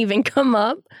actually didn't even come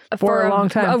up For a long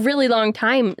time. A really long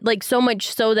time. Like so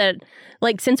much so that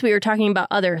like since we were talking about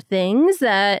other things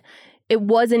that it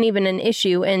wasn't even an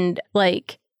issue. And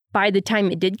like by the time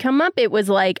it did come up, it was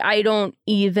like, I don't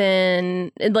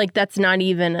even, like, that's not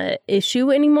even an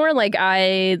issue anymore. Like,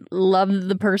 I love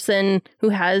the person who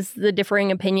has the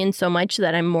differing opinion so much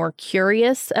that I'm more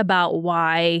curious about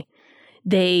why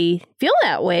they feel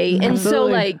that way. And so,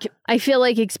 Absolutely. like, I feel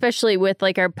like, especially with,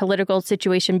 like, our political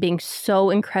situation being so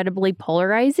incredibly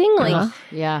polarizing, like,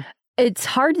 Yeah. it's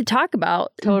hard to talk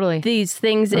about Totally. these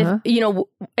things if, you know,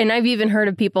 and I've even heard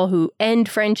of people who end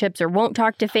friendships or won't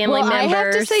talk to family members. I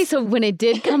have to say, so when it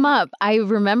did come up, I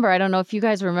remember, I don't know if you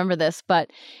guys remember this, but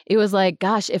it was like,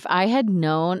 gosh, if I had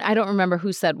known, I don't remember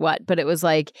who said what, but it was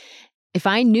like, if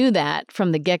I knew that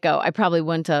from the get-go, I probably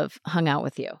wouldn't have hung out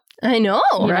with you. I know.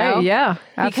 Right. know? Yeah.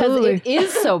 Absolutely. Because it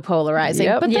is so polarizing.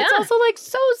 Yep. But that's Yeah. also like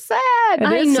so sad. It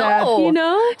I is sad. know. You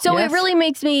know? So Yes. it really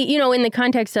makes me, you know, in the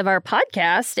context of our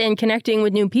podcast and connecting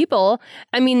with new people,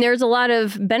 I mean, there's a lot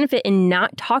of benefit in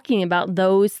not talking about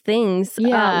those things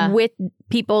Yeah. with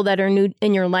people that are new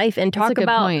in your life and That's a talk good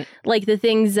about point. like the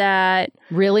things that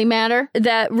Really matter?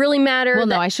 really matter. Well,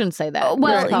 no, that- I shouldn't say that.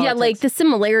 Well, There's yeah, like politics. the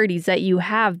similarities that you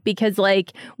have because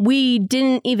like we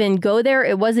didn't even go there.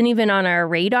 It wasn't even on our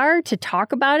radar to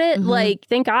talk about it. Mhm. Like,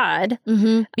 thank God,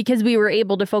 Mhm. because we were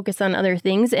able to focus on other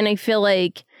things. And I feel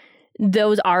like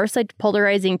those are such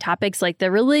polarizing topics like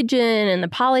the religion and the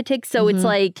politics. So it's Mhm.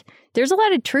 like there's a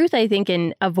lot of truth, I think,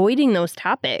 in avoiding those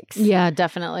topics. Yeah,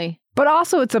 definitely. But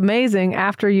also, it's amazing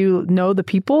after you know the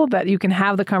people that you can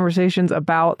have the conversations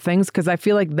about things because I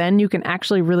feel like then you can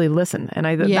actually really listen. And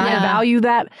I Yeah. value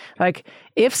that. Like,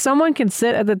 if someone can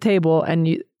sit at the table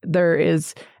and there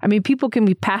is, I mean, people can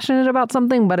be passionate about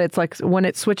something, but it's like when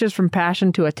it switches from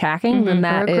passion to attacking, then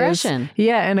that Or is aggression.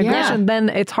 Yeah, and aggression, then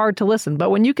it's hard to listen. But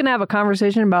when you can have a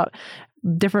conversation about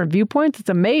different viewpoints. It's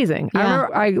amazing. I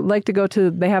remember I like to go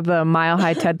to, they have the Mile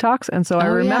High TED Talks. And so I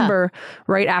remember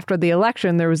right after the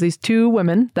election, there was these two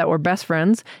women that were best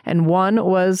friends, and one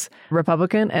was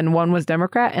Republican and one was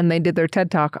Democrat. And they did their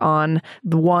TED Talk on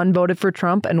the one voted for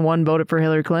Trump and one voted for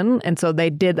Hillary Clinton. And so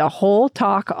they did a whole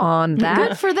talk on that.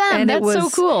 Good for them. And That's it was so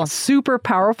cool. super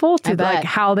powerful to like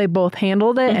how they both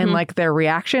handled it and like their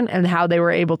reaction and how they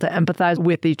were able to empathize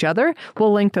with each other.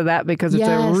 We'll link to that because it's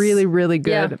a really, really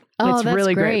good. Oh, it's that's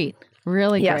really great.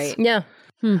 Really Yes. great. Yeah.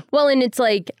 Well, and it's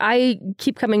like, I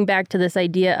keep coming back to this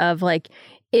idea of like,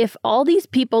 if all these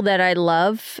people that I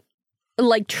love,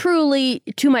 like truly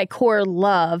to my core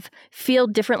love, feel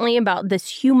differently about this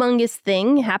humongous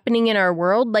thing happening in our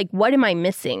world, like what am I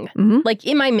missing? Like,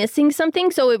 am I missing something?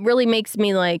 So it really makes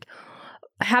me like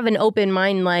have an open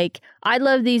mind. Like, I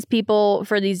love these people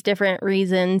for these different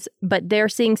reasons, but they're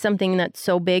seeing something that's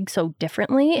so big, so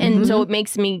differently. And so it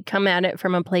makes me come at it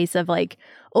from a place of like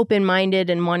open-minded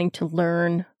and wanting to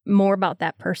learn more about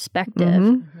that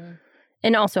perspective.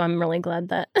 And also, I'm really glad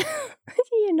that,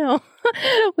 you know,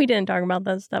 we didn't talk about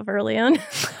that stuff early on.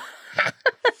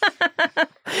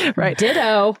 Right.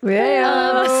 Ditto.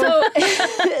 Yeah.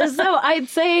 So I'd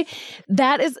say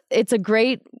it's a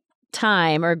great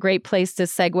time or a great place to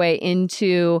segue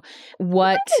into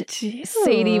what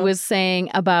Sadie was saying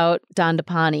about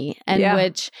Dandapani, and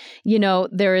which, you know,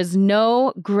 there is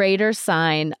no greater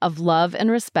sign of love and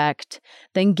respect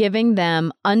than giving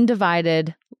them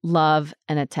undivided love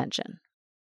and attention.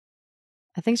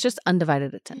 I think it's just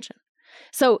undivided attention.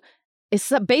 So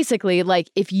it's basically like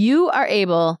if you are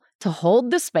able to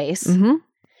hold the space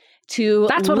to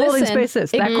that's what holding space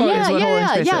is. That quote is what holding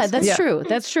space is. That's true.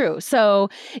 That's true. So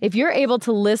if you're able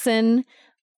to listen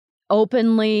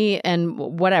openly and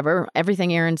whatever,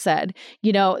 everything Erin said,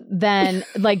 you know, then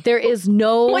like there is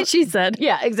no... What she said.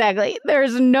 Yeah, exactly.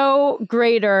 There's no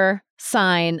greater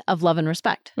sign of love and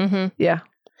respect. Yeah.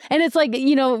 And it's like,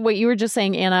 you know, what you were just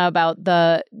saying, Anna, about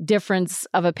the difference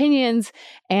of opinions.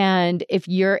 And if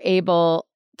you're able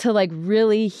to like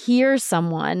really hear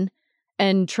someone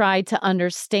and try to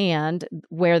understand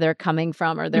where they're coming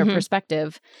from or their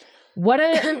perspective, what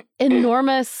an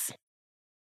enormous,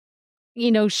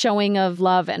 you know, showing of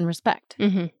love and respect.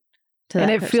 And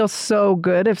it feels so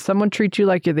good. If someone treats you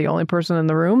like you're the only person in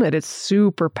the room, it is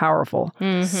super powerful.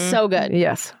 So good.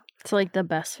 Yes. It's like the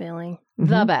best feeling.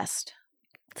 The best.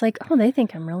 It's like, oh, they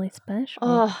think I'm really special.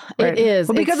 Oh, Right. it is.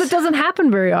 Well, because it doesn't happen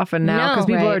very often now because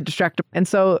people are distracted. And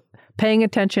so paying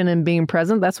attention and being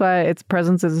present, that's why its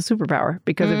presence is a superpower.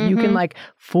 Because if you can like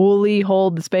fully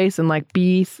hold the space and like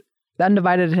be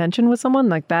undivided attention with someone,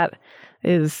 like that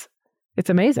is, it's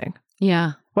amazing.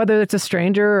 Yeah. Whether it's a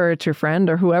stranger or it's your friend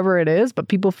or whoever it is, but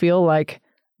people feel like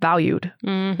valued.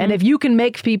 And if you can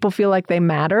make people feel like they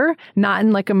matter, not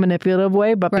in like a manipulative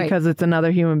way, but because it's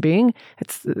another human being,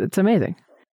 it's amazing.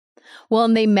 Well,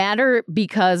 and they matter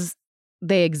because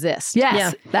they exist.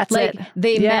 Yes, that's like, it.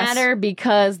 They matter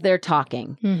because they're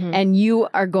talking and you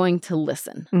are going to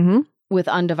listen with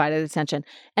undivided attention.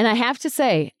 And I have to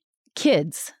say,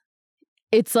 kids,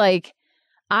 it's like,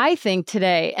 I think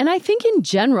today, and I think in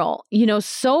general, you know,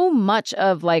 so much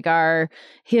of like our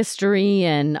history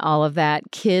and all of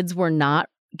that, kids were not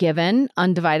given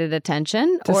undivided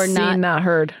attention or seen, not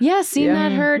heard. Yeah, seen,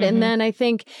 not heard. And then I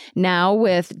think now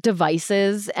with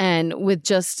devices and with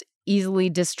just easily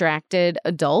distracted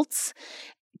adults,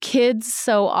 kids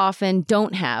so often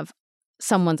don't have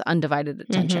someone's undivided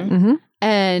attention.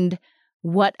 And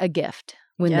what a gift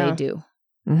when they do.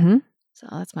 So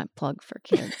that's my plug for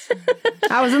kids.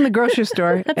 I was in the grocery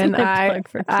store and I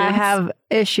have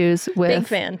issues with...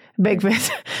 Big fan.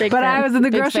 But I was in the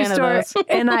grocery store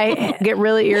and I get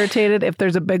really irritated if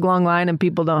there's a big long line and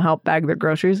people don't help bag their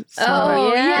groceries.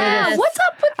 So yeah. What's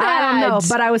up with that? I don't know,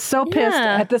 but I was so pissed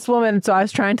at this woman. So I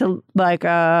was trying to like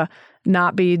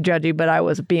not be judgy, but I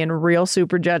was being real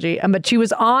super judgy. But she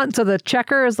was on, so the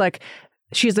checker is like...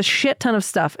 She has a shit ton of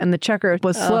stuff, and the checker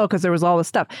was slow because there was all this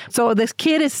stuff. So this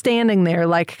kid is standing there,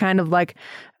 like kind of like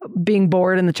being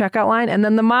bored in the checkout line, and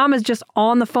then the mom is just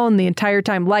on the phone the entire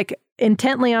time, like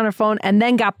intently on her phone, and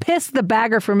then got pissed at the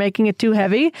bagger for making it too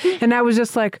heavy. And I was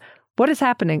just like, what is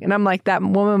happening? And I'm like, that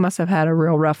woman must have had a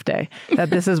real rough day,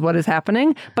 that this is what is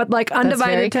happening. But like undivided...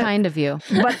 That's very kind of you.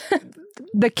 But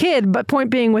the kid, but point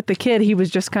being with the kid, he was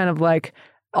just kind of like...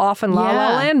 off in La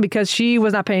La Land because she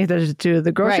was not paying attention to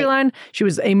the grocery line. She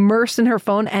was immersed in her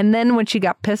phone. And then when she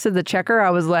got pissed at the checker, I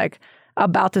was like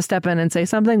about to step in and say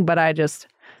something, but I just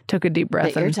took a deep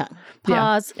breath. Bit your tongue.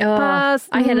 Pause. Pause.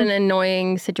 I had an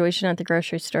annoying situation at the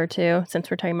grocery store too, since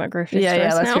we're talking about grocery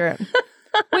stores let's now. hear it.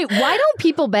 Wait, why don't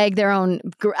people bag their own?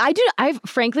 I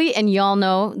frankly, and y'all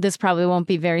know this probably won't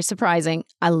be very surprising.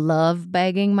 I love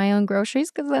bagging my own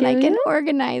groceries because then I can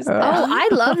organize them. Oh, I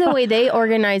love the way they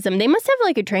organize them. They must have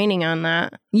like a training on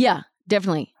that. Yeah,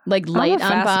 definitely. Like light on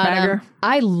fast bottom. bagger.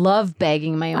 I love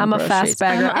bagging my own I'm a groceries. fast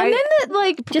bagger. And then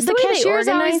Just the the way they cashier's always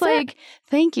organize it? like,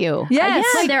 "Thank you." Yes.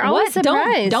 Yeah, they're always What?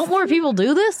 surprised. Don't more people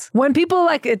do this? When people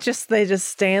like it, they just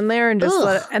stand there and just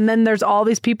Ugh. and then there's all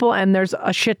these people and there's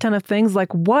a shit ton of things.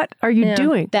 Like, what are you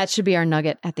doing? That should be our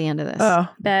nugget at the end of this. Oh,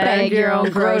 Bag your own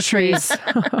groceries.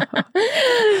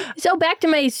 So back to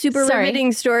my super Sorry.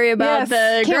 riveting story about Yes.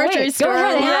 the Can't grocery wait. store Go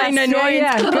ahead. line Yes. annoyance.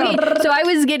 Yeah, yeah. Okay, so I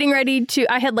was getting ready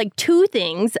to. I had like two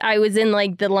things. I was in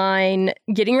like the line,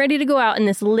 getting ready to go out, and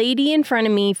this lady in front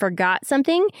of me forgot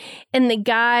something, and the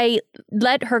guy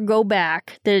let her go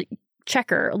back. The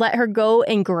checker let her go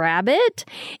and grab it,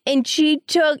 and she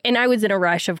took. And I was in a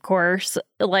rush, of course,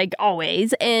 like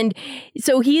always, and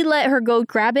so he let her go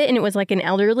grab it, and it was like an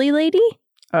elderly lady.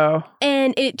 oh,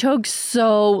 And it took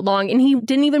so long. And he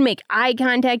didn't even make eye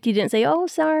contact. He didn't say, oh,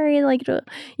 sorry, like,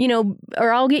 you know,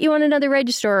 or I'll get you on another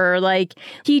register. Or like,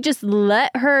 he just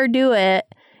let her do it.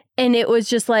 And it was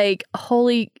just like,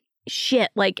 holy shit.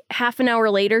 Like half an hour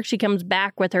later, she comes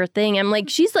back with her thing. I'm like,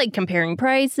 she's like comparing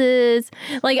prices.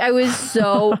 Like, I was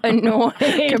so annoyed.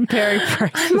 comparing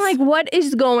prices. I'm like, what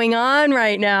is going on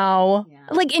right now? Yeah.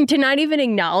 Like, and to not even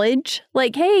acknowledge,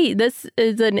 like, hey, this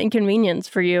is an inconvenience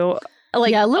for you.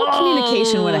 Like, Yeah, a little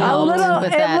communication would have a helped. little,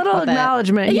 with a that, little but-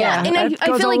 acknowledgement. Yeah, Yeah, and I that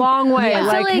feel goes like- a long way. yeah. I feel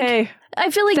Like, like hey, I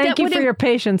feel like thank that you would for have, your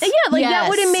patience. yeah, like that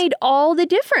would have Yes. made all the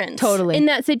difference. Totally. In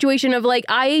that situation of like,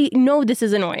 I know this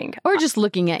is annoying. Or just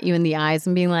looking at you in the eyes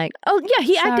and being like, Oh yeah,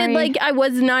 he acted Sorry. like I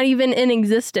was not even in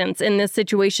existence in this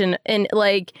situation, and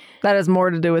like That has more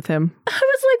to do with him. I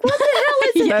was like, what the hell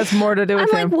is this? That's more to do I'm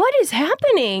with like, him. what is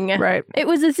happening? Right. It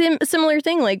was a similar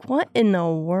thing. Like, what in the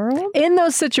world? In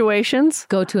those situations,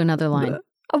 go to another line.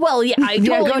 Well, yeah, I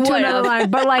totally go to would another have. line.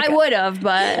 But like, I would have,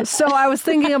 but so I was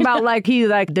thinking about like he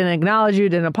like didn't acknowledge you,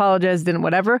 didn't apologize, didn't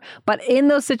whatever. But in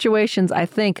those situations, I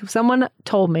think someone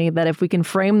told me that if we can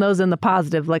frame those in the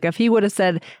positive, like if he would have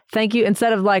said thank you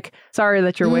instead of like sorry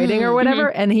that you're waiting or whatever,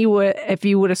 and he would if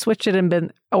you would have switched it and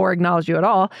been or acknowledged you at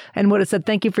all and would have said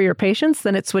thank you for your patience,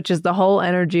 then it switches the whole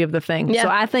energy of the thing. Yeah. So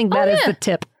I think that is the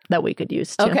tip that we could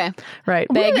use too. Okay. Right.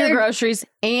 Bag your groceries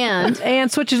and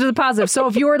And switches to the positive. So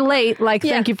if you're late, like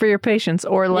thank you for your patience,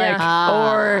 or like,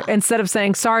 Yeah. or instead of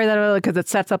saying sorry that early, because it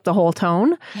sets up the whole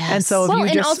tone. And so if well, you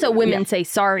and just also women say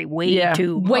sorry way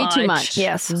too much.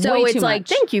 yes, So Way it's too like, much.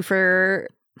 thank you for.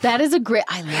 that is a great,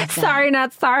 I love that. sorry,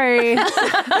 not sorry.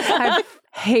 I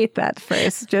hate that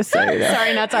phrase. Just so you know.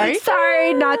 Sorry, not sorry.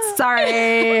 Sorry, not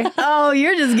sorry. Oh,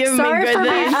 you're just giving sorry me for good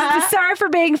being things. sorry for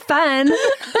being fun.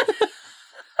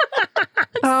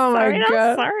 Oh my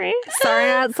god. Sorry. Sorry,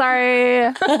 not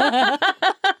sorry.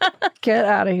 Get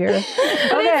out of here. Okay.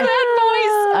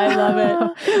 I love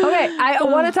it. Okay, I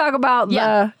want to talk about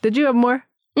the. Did you have more?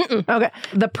 Okay,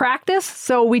 the practice.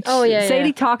 So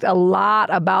Sadie talked a lot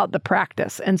about the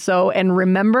practice, and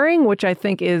remembering, which I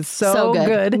think is so So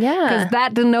good. good, Yeah. because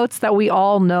that denotes that we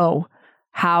all know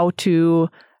how to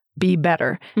be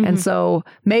better. And so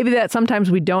maybe that sometimes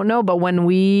we don't know, but when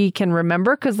we can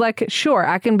remember, because like, sure,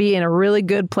 I can be in a really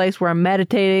good place where I'm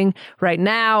meditating right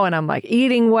now and I'm like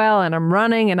eating well and I'm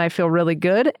running and I feel really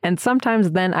good. And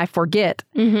sometimes then I forget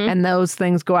and those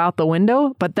things go out the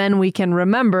window, but then we can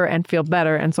remember and feel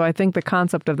better. And so I think the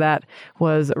concept of that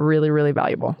was really, really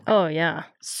valuable. Oh yeah.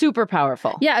 Super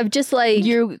powerful. Yeah. I've just like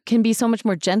You can be so much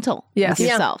more gentle Yes. with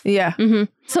yourself. Yeah.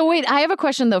 So wait, I have a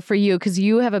question though for you because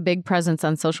you have a big presence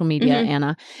on social media,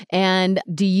 Anna. And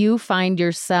do you find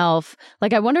yourself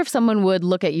like I wonder if someone would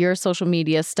look at your social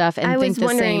media stuff and think the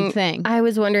same thing? I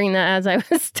was wondering that as I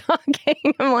was talking.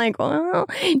 I'm like, well,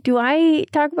 do I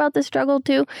talk about the struggle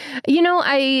too? You know,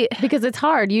 Because it's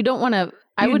hard. You don't want to.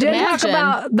 I You would did imagine.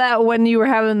 talk about that when you were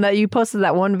having that. You posted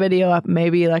that one video up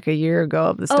maybe like a year ago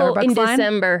of the Starbucks in line.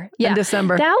 December. Yeah. In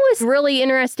December. That was really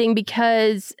interesting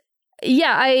because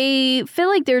I feel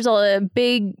like there's a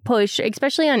big push,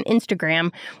 especially on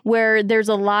Instagram, where there's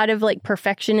a lot of like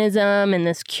perfectionism and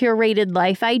this curated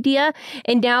life idea.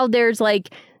 And now there's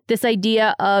like this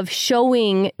idea of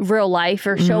showing real life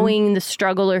or showing the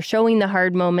struggle or showing the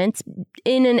hard moments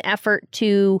in an effort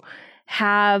to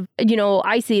have,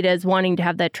 I see it as wanting to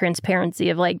have that transparency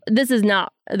of like, this is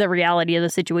not the reality of the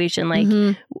situation.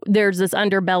 Like there's this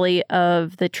underbelly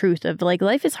of the truth of like,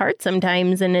 life is hard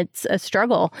sometimes and it's a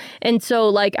struggle. And so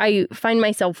like, I find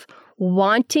myself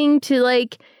wanting to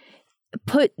like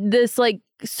put this like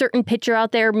certain picture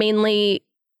out there, mainly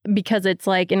because it's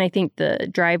like, and I think the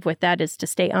drive with that is to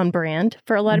stay on brand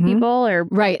for a lot of people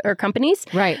or companies.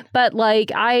 Right. But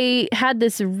like I had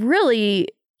this really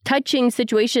touching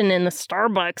situation in the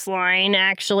Starbucks line,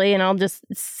 actually, and I'll just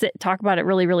talk about it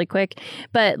really, really quick.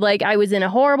 But like I was in a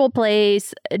horrible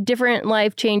place, different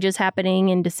life changes happening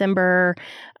in December,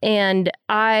 and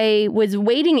I was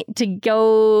waiting to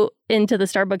go into the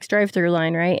Starbucks drive-thru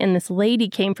line, right? And this lady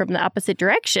came from the opposite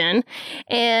direction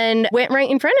and went right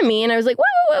in front of me. And I was like,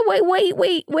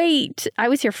 wait. I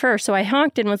was here first. So I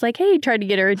honked and was like, hey, tried to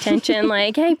get her attention.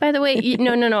 Like, hey, by the way,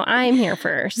 no, I'm here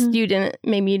first.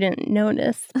 Maybe you didn't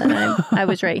notice that I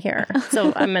was right here.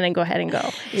 So I'm going to go ahead and go.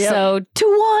 Yep. So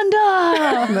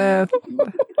Tawanda.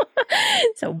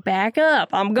 So back up.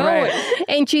 I'm going. Right.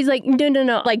 And she's like,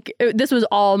 no. Like this was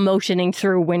all motioning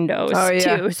through windows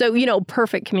too. So,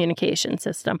 perfect communication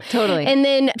system. Totally. And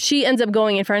then she ends up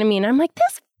going in front of me and I'm like,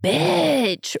 this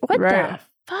bitch, what the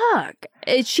fuck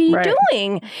is she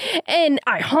doing? And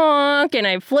I honk and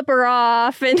I flip her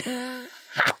off and...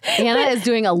 Anna is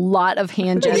doing a lot of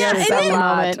hand gestures at the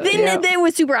moment. Then it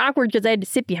was super awkward because I had to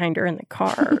sit behind her in the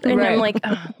car. And I'm like,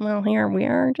 oh, well, here we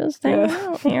are just hanging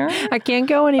out here. I can't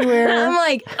go anywhere. I'm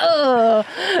like, oh,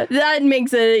 that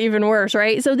makes it even worse,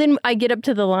 right? So then I get up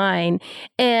to the line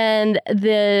and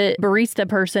the barista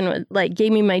person like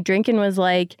gave me my drink and was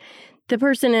like, the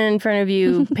person in front of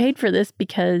you paid for this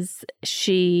because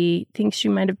she thinks you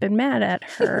might have been mad at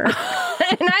her.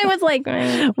 And I was like,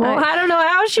 well, I don't know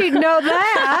how she'd know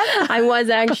that. I was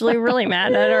actually really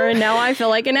mad at her, and now I feel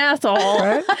like an asshole.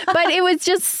 Right? But it was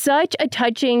just such a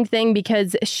touching thing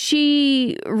because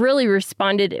she really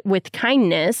responded with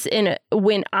kindness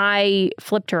when I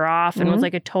flipped her off and was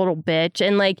like a total bitch.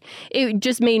 And like, it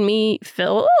just made me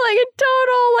feel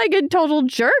like a total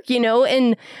jerk,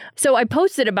 And so I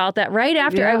posted about that right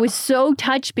after. I was so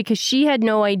touched because she had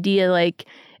no idea, like,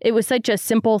 it was such a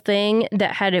simple thing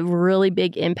that had a really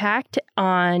big impact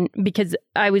because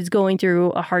I was going through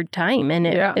a hard time and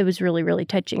it was really, really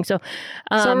touching. So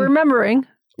remembering.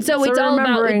 So it's all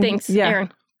about, thanks, Erin.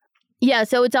 Yeah.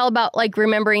 So it's all about like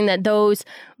remembering that those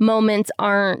moments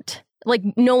aren't like,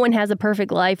 no one has a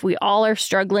perfect life. We all are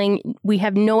struggling. We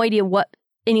have no idea what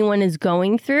anyone is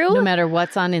going through. No matter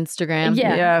what's on Instagram.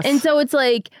 Yeah. Yes. And so it's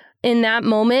like, in that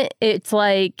moment, it's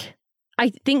like, I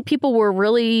think people were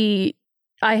really...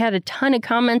 I had a ton of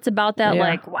comments about that,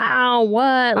 like, wow, what?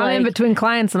 I'm in between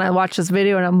clients and I watch this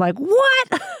video and I'm like,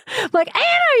 what? Like, Anna,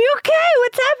 are you okay?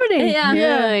 What's happening?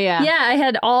 Yeah, I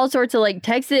had all sorts of like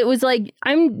texts. It was like,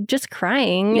 I'm just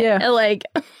crying. Yeah. Like...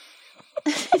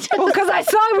 well, because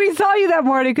we saw you that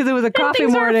morning because it was a coffee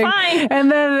morning,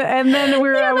 and then we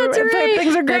were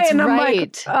things are great, that's and I'm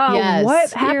like, oh, what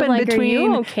happened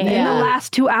between in the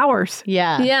last 2 hours?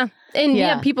 Yeah.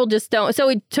 And people just don't. So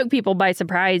it took people by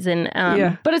surprise, and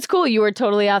but it's cool. You were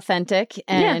totally authentic,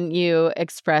 and you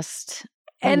expressed.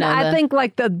 And I think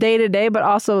like the day to day, but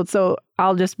also, so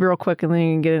I'll just real quick and then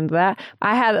you can get into that.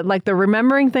 I had like the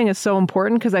remembering thing is so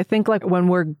important because I think like when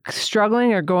we're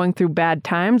struggling or going through bad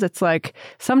times, it's like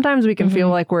sometimes we can feel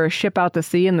like we're a ship out to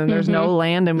sea and then there's no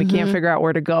land and we can't figure out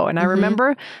where to go. And I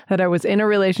remember that I was in a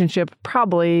relationship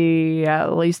probably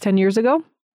at least 10 years ago.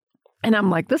 And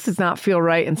I'm like, this does not feel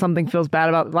right. And something feels bad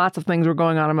about lots of things were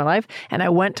going on in my life. And I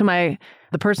went to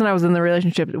the person I was in the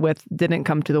relationship with didn't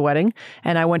come to the wedding.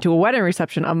 And I went to a wedding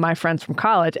reception of my friends from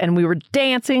college and we were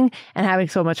dancing and having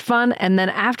so much fun. And then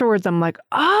afterwards, I'm like,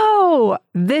 oh,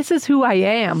 this is who I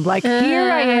am. Like,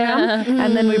 here I am.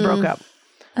 And then we broke up.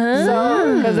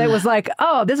 So, because it was like,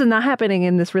 oh, this is not happening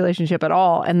in this relationship at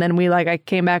all. And then I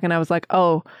came back and I was like,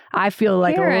 oh, I feel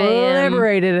like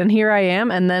liberated and here I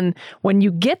am. And then when you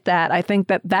get that, I think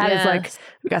that is like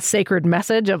a sacred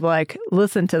message of like,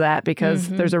 listen to that because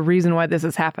there's a reason why this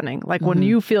is happening. Like when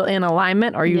you feel in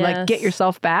alignment or you like get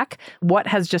yourself back, what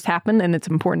has just happened and it's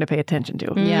important to pay attention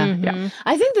to. Yeah.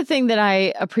 I think the thing that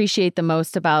I appreciate the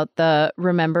most about the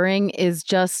remembering is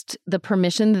just the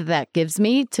permission that gives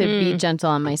me to be gentle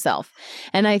on myself.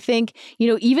 And I think,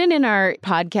 even in our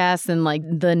podcasts and like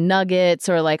the nuggets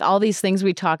or like all these things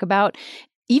we talk about,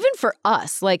 even for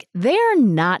us, like they're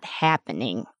not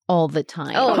happening all the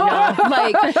time. Oh, no.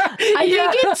 Like, I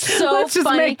think it's so Let's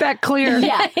just make that clear.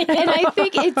 Yeah. And I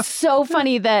think it's so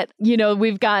funny that,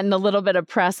 we've gotten a little bit of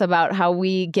press about how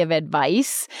we give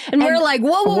advice. And we're like,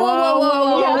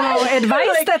 whoa.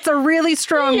 Advice, that's a really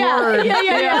strong word.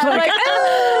 Yeah. Like,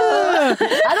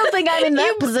 I don't think I'm in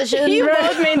that position. You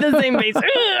both made the same face.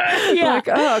 Like,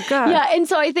 oh, God. Yeah. And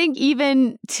so I think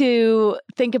even to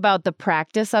think about the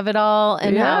practice of it all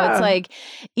and how it's like,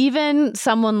 even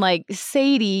someone like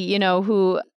Sadie,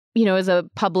 who, is a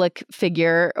public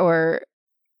figure or...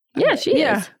 Yeah, she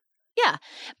is. Yeah.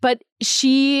 But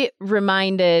she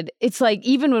reminded, it's like,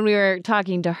 even when we were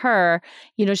talking to her,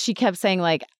 you know, she kept saying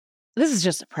like, this is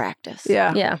just a practice.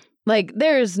 Yeah. Yeah. Like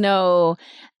there's no,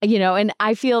 you know, and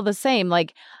I feel the same.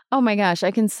 Like, oh my gosh,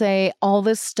 I can say all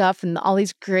this stuff and all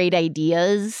these great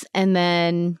ideas, and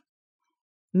then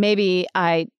maybe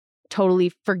I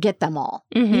totally forget them all,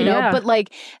 you know, Yeah. but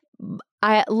like,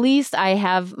 at least I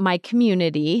have my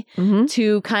community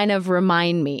to kind of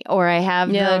remind me, or I have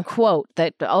the quote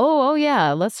that, oh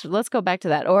yeah, let's go back to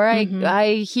that. Or I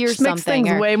hear Just something. makes things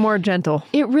or, way more gentle.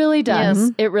 it really does.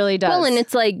 Yes. It really does. Well, and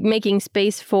it's like making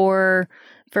space for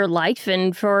life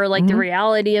and for like the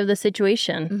reality of the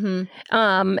situation.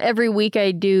 Every week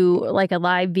I do like a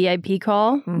live VIP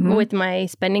call with my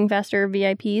Spending Faster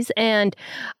VIPs, and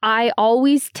I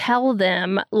always tell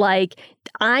them like,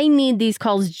 I need these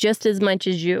calls just as much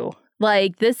as you.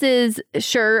 Like, this is,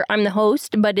 sure, I'm the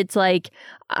host, but it's like,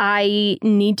 I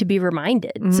need to be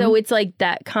reminded. So it's like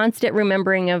that constant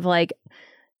remembering of like,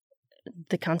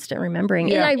 the constant remembering.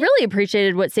 Yeah. And I really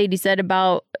appreciated what Sadie said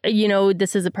about, you know,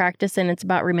 this is a practice and it's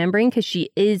about remembering, because she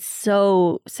is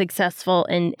so successful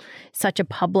in such a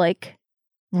public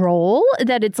role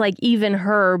that it's like even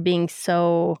her being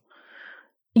so,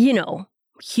 you know,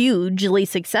 hugely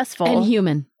successful. and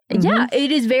human. Yeah,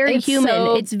 it is very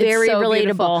human. It's very so relatable.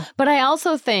 beautiful. But I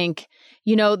also think,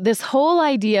 you know, this whole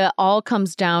idea all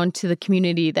comes down to the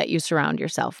community that you surround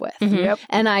yourself with. Yep.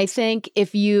 And I think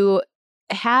if you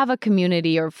have a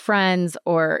community or friends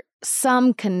or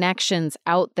some connections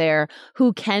out there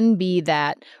who can be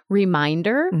that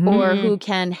reminder or who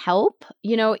can help,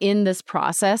 you know, in this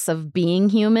process of being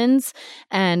humans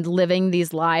and living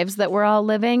these lives that we're all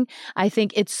living, I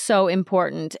think it's so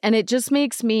important. And it just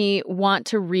makes me want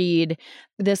to read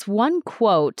this one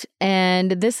quote,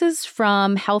 and this is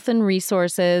from Health and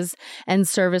Resources and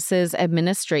Services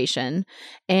Administration.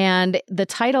 And the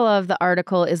title of the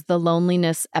article is The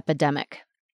Loneliness Epidemic.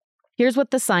 Here's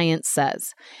what the science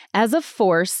says. As a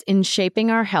force in shaping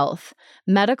our health,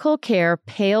 medical care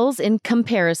pales in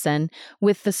comparison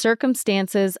with the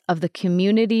circumstances of the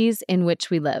communities in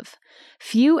which we live.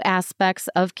 Few aspects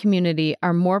of community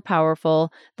are more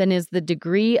powerful than is the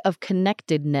degree of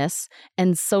connectedness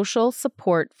and social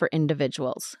support for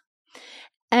individuals.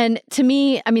 And to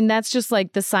me, I mean, that's just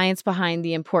like the science behind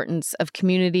the importance of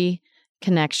community,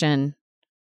 connection.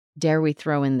 Dare we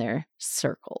throw in there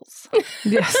circles?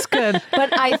 Yes, good.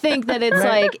 But I think that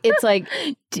it's like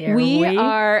Dare we we?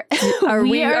 are Are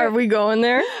we going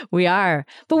there? we are,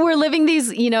 but we're living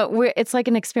these, you know, it's like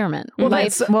an experiment. Well,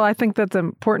 Life- I think that's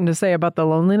important to say about the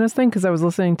loneliness thing, because I was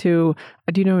listening to,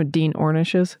 do you know who Dean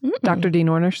Ornish is? Dr. Dean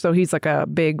Ornish. So he's like I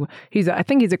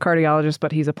think he's a cardiologist,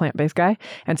 but he's a plant-based guy.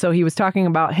 And so he was talking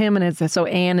about him and so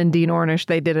Ann and Dean Ornish,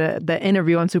 they did the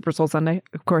interview on Super Soul Sunday.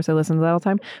 Of course, I listen to that all the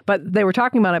time. But they were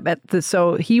talking about it.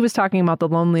 So he was talking about the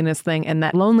loneliness thing, and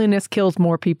that loneliness kills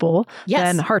more people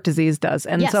than heart disease does.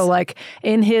 And so like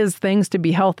in his things to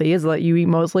be healthy is that you eat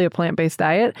mostly a plant-based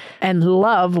diet, and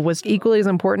love was equally as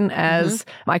important as,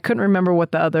 I couldn't remember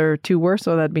what the other two were,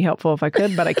 so that'd be helpful if I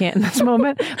could, but I can't in this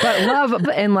moment. But love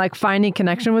and like finding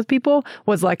connection with people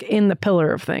was like in the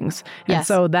pillar of things. And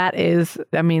so that is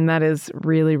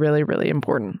really, really, really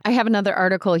important. I have another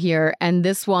article here, and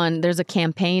this one, there's a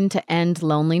campaign to end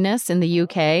loneliness in the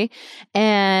UK.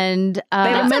 And They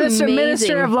have a That's minister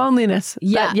amazing. of loneliness.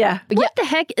 Yeah. What the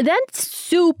heck? That's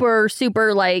super,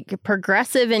 super like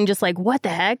progressive and just like, what the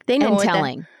heck? They know and what the-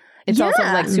 telling. It's also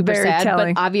like super very sad,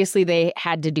 telling. but obviously they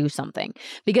had to do something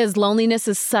because loneliness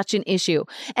is such an issue.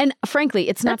 And frankly,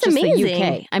 it's not That's just amazing.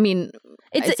 the UK. I mean,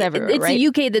 it's everywhere, it's right? the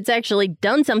UK that's actually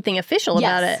done something official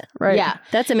about it. Right. Yeah.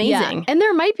 That's amazing. Yeah. And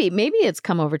there might be, maybe it's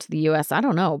come over to the US. I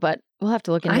don't know, but we'll have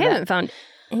to look into I that. haven't found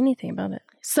anything about it.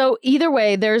 So either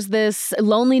way, there's this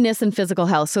loneliness and physical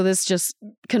health. So this just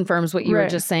confirms what you were Right.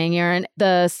 just saying, Erin.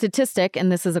 The statistic,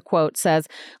 and this is a quote, says,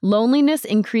 loneliness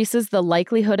increases the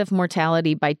likelihood of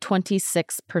mortality by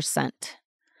 26%.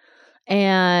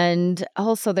 And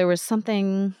also there was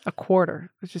something, A quarter,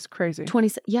 which is crazy.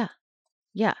 20,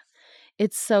 yeah.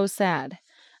 It's so sad.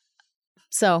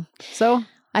 So So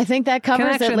I think that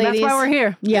covers connection, it, ladies. that's why we're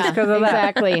here. Yeah, It's 'cause of that.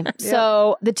 exactly.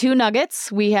 So the two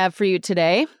nuggets we have for you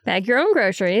today, Bag your own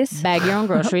groceries. bag your own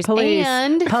groceries. Please,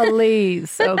 And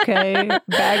please, okay,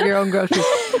 bag your own groceries.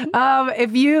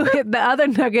 If you hit the other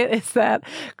nugget is that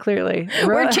clearly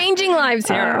We're changing lives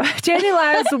here. changing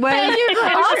lives when your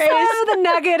groceries. also the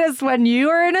nugget is when you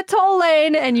are in a toll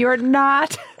lane and you're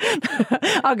not.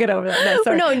 I'll get over that. No,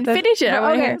 sorry. No, finish it. I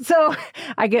wanna hear. So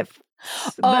I get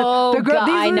God, these are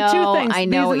I the two know. things. I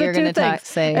know These what are the you're two going to things.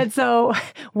 say. And so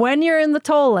when you're in the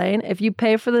toll lane, if you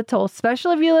pay for the toll,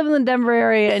 especially if you live in the Denver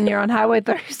area and you're on Highway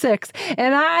 36,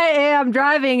 and I am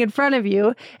driving in front of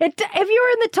you, if you're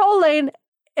in the toll lane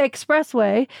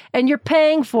expressway and you're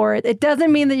paying for it, it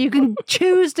doesn't mean that you can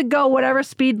choose to go whatever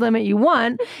speed limit you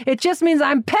want. It just means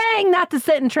I'm paying not to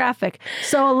sit in traffic.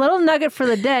 So a little nugget for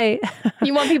the day.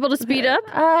 You want people to speed up?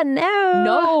 No.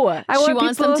 No, I she want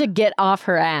wants people- them to get off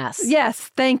her ass. Yes,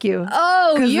 thank you.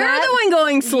 Oh, 'Cause you're that- the one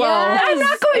going slow. Yes. I'm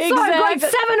not going slow. I'm going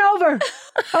exactly. 7 over.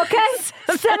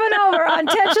 Okay? 7 over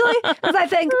intentionally because I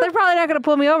think they're probably not going to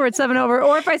pull me over at 7 over.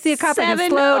 Or if I see a cop, I can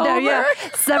 7 slow down. over? Yeah.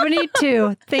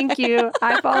 72. Thank you.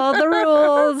 I followed the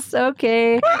rules.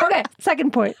 Okay. Okay.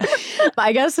 Second point.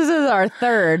 I guess this is our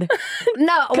third.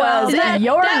 No. Well,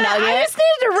 your I nugget. just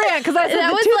needed to rant because I said That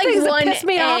the was two like things that one piss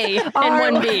me A off and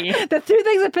are one B. The two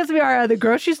things that piss me off are the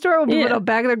grocery store when people Yeah. don't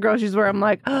bag their groceries where I'm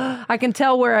like, I can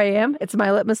tell where I am. It's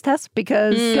my litmus test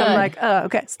because I'm Good. like,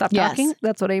 okay, stop Yes. talking.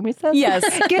 That's what Amy says. Yes.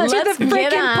 Get to Let's the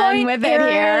get freaking on point with it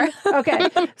Erin. here. Okay.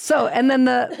 So, and then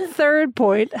the third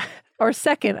point, or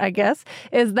second, I guess,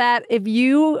 is that if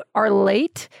you are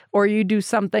late or you do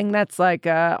something that's like,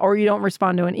 or you don't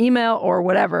respond to an email or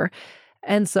whatever,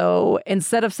 and so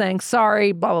instead of saying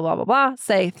sorry, blah, blah, blah, blah, blah,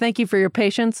 say thank you for your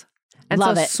patience. And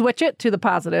Love so it. switch it to the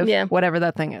positive, Yeah. whatever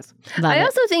that thing is. Love I it.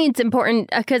 also think it's important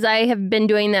because I have been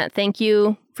doing that thank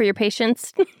you for your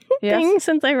patience thing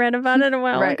since I read about it a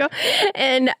while Right. ago.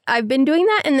 And I've been doing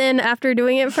that. And then after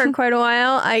doing it for quite a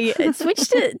while, I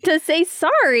switched to say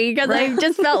sorry because I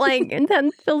just felt like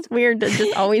that feels weird to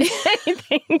just always say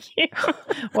thank you.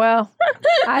 Well,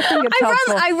 I think it's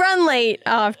helpful. I run late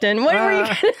often. What were you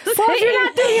going to say? Well, if you're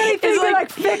not doing anything, It's you're like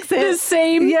like, fix the it.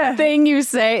 same Yeah. thing you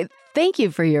say. Thank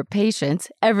you for your patience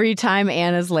every time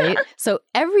Anna's late. So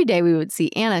every day we would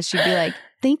see Anna, she'd be like,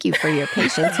 thank you for your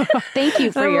patience. Thank you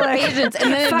for I'm your like, patience.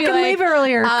 And then it'd be fucking like, leave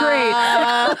earlier. Great.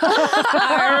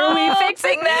 Are we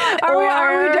fixing that? Are we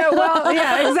Or- doing well?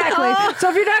 Yeah, exactly. So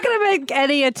if you're not going to make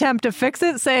any attempt to fix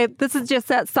it, say this is just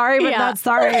that sorry, but Yeah. not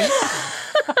sorry.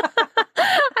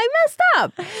 I messed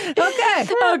up. Okay.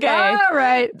 Okay. All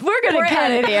right. We're going to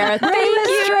cut it here. Bring Thank this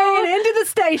you. train into the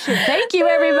station. Thank you,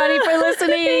 everybody, for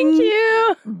listening. Thank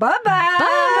you. Bye-bye.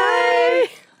 Bye.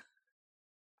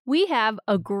 We have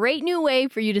a great new way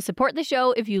for you to support the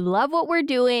show. If you love what we're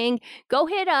doing, go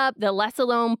hit up the Less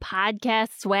Alone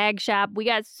podcast swag shop. We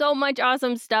got so much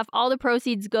awesome stuff. All the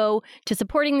proceeds go to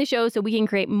supporting the show so we can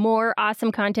create more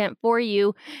awesome content for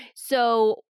you.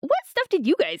 So what stuff did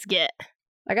you guys get?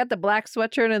 I got the black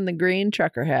sweatshirt and the green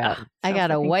trucker hat. I got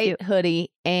a fucking white cute.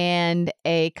 hoodie and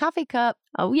a coffee cup.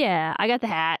 Oh, yeah. I got the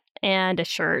hat and a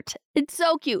shirt. It's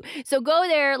so cute. So go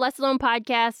there,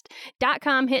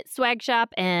 lessalonepodcast.com, hit swag shop,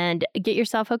 and get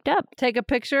yourself hooked up. Take a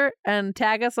picture and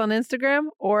tag us on Instagram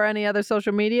or any other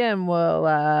social media, and we'll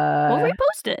We'll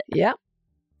repost it. yeah.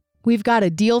 We've got a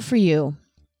deal for you.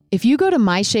 If you go to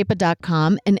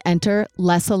myshape.com and enter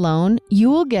Less Alone, you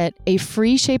will get a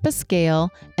free Shape-A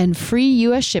scale and free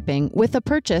U.S. shipping with a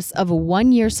purchase of a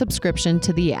 1-year subscription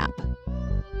to the app.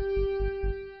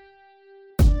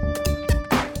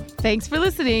 Thanks for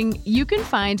listening. You can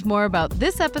find more about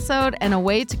this episode and a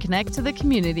way to connect to the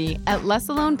community at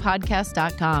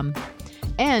lessalonepodcast.com.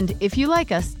 And if you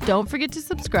like us, don't forget to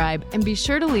subscribe and be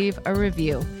sure to leave a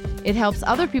review. It helps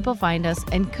other people find us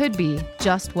and could be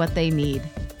just what they need.